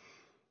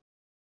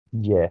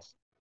 Yes.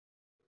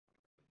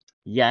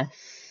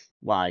 Yes.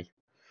 Why?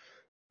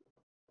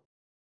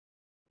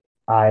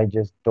 I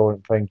just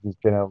don't think he's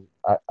gonna.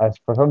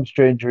 For some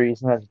strange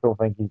reason, I just don't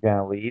think he's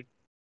gonna leave.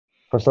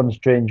 For some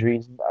strange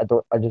reason, I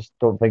don't. I just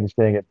don't think he's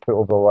gonna get put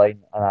over the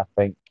line, and I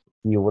think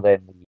he will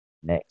then leave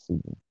next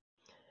season.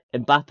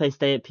 Mbappe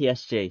stay at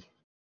PSG.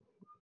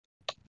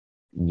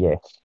 Yes,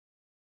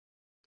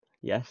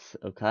 Yes,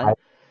 I okay.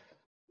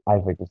 I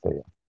think he's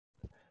there.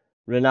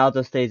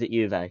 Ronaldo stays at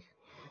Juve.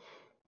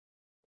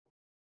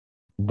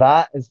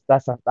 That is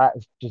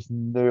just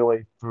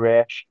newly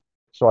fresh.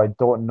 So I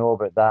don't know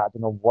about that. I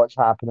don't know what's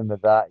happening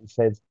with that.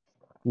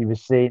 He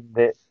was saying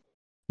that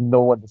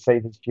no one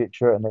decides his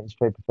future and that he's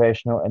very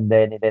professional, and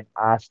then he then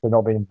asked to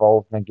not be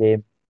involved in a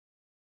game.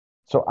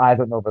 So I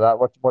don't know about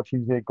that. What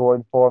team's going to go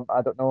in for him?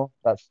 I don't know.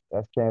 That's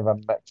kind of a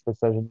mixed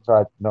decision. So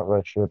I'm not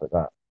really sure about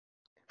that.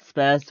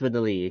 Spurs to win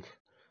the league.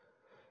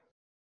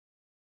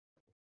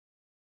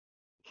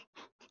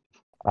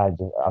 I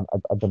don't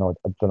know.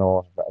 I don't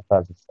know if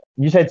that's.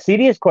 You said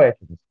serious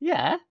questions.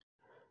 Yeah,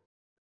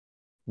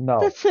 they're No.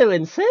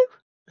 2-2.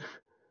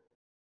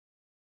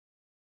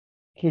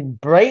 Can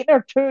Brighton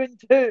are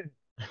 2-2?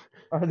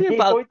 Are Yeah, they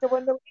but going to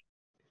win the league?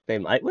 they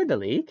might win the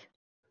league.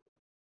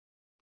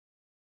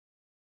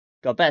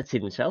 Got a better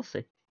team than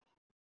Chelsea.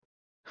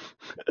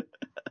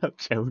 I'm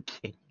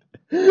joking.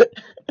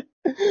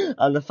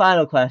 And the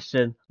final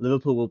question: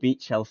 Liverpool will beat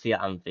Chelsea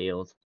at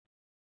Anfield.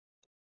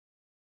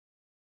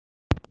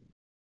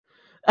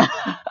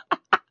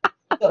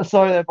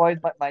 Sorry, there, boys.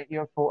 My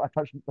earphone. I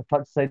touched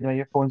the side of my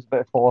earphones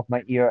about to fall off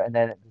my ear, and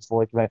then it just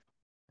like went.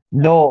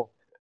 No,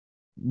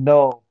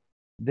 no,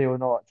 they will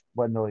not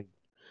win the league.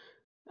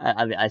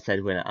 I mean, I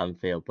said win at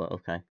Anfield, but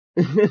okay.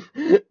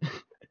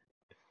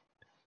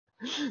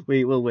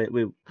 We will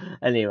win.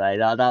 Anyway,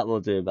 that will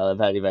do about a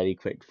very very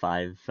quick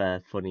five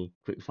funny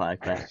quick fire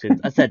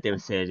questions. I said they were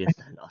serious.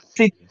 They're not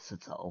See, serious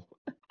at all.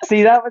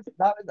 see, that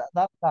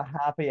was a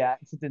happy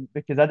accident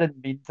because I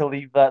didn't mean to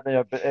leave that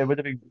there, but it would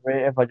have been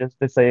great if I just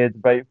decided,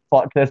 right,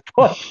 fuck this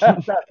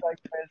podcast. That's my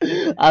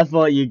question. I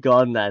thought you'd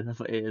gone then. I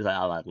thought it was like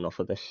I've had enough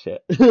of this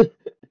shit.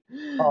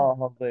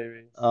 Oh,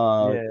 hilarious.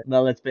 Yeah.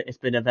 Well, it's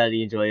been a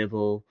very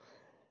enjoyable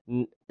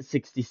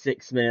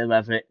 66 minutes,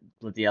 whatever it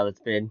bloody hell it's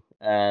been.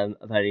 A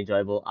very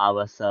enjoyable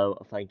hour.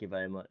 So thank you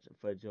very much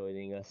for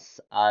joining us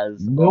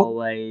as Nope.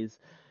 always,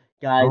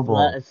 No guys. Let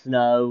ball. us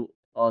know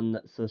on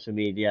social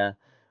media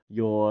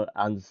your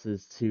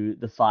answers to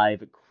the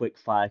five quick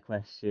fire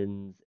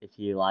questions if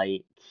you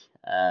like.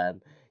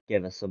 Um,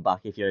 give us some back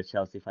if you're a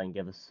Chelsea fan.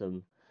 Give us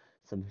some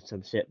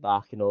shit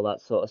back and all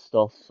that sort of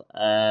stuff.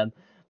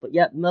 But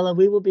yeah, Miller,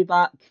 we will be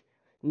back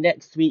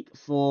next week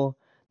for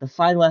the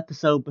final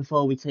episode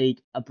before we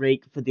take a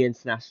break for the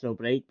international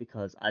break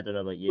because I don't know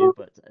about you,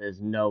 but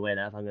there's no way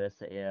now if I'm going to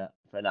sit here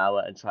for an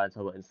hour and try and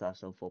talk about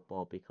international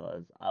football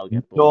because I'll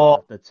get bored No.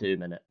 after 2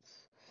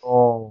 minutes.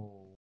 Oh,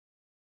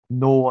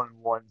 no one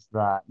wants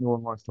that. No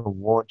one wants to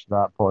watch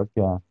that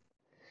podcast.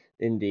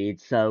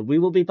 Indeed. So we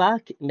will be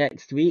back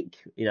next week.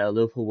 You know,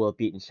 Liverpool will have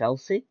beaten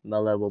Chelsea.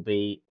 Miller will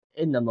be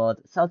in the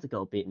mud. Celtic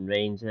will have beaten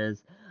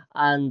Rangers.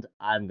 And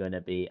I'm going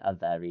to be a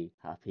very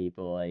happy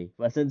boy.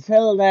 But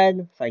until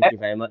then, thank E- you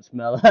very much,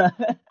 Miller.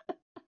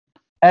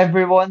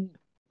 Everyone,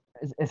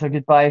 it's a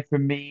goodbye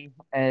from me.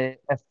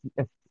 If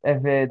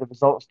the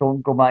results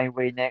don't go my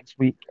way next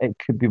week, it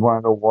could be one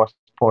of the worst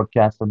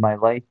podcasts of my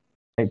life.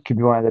 It could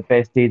be one of the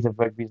best days of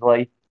rugby's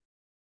life.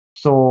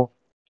 So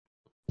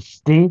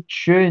stay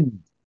tuned.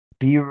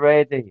 Be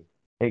ready.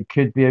 It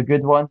could be a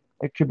good one.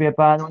 It could be a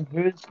bad one.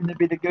 Who's going to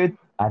be the good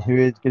and who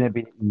is going to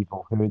be the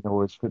evil? Who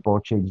knows? Football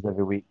changes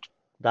every week.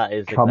 That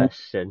is the Coming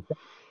question. to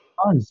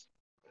us.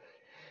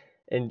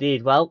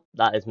 Indeed. Well,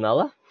 that is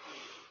Miller.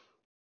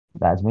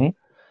 That's me.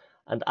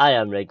 And I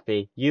am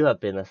Rigby. You have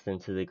been listening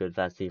to the Good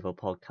Vets Evil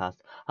podcast.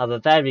 Have a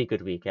very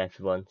good week,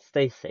 everyone.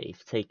 Stay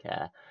safe, take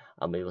care,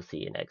 and we will see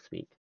you next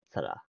week.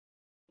 Ta-da.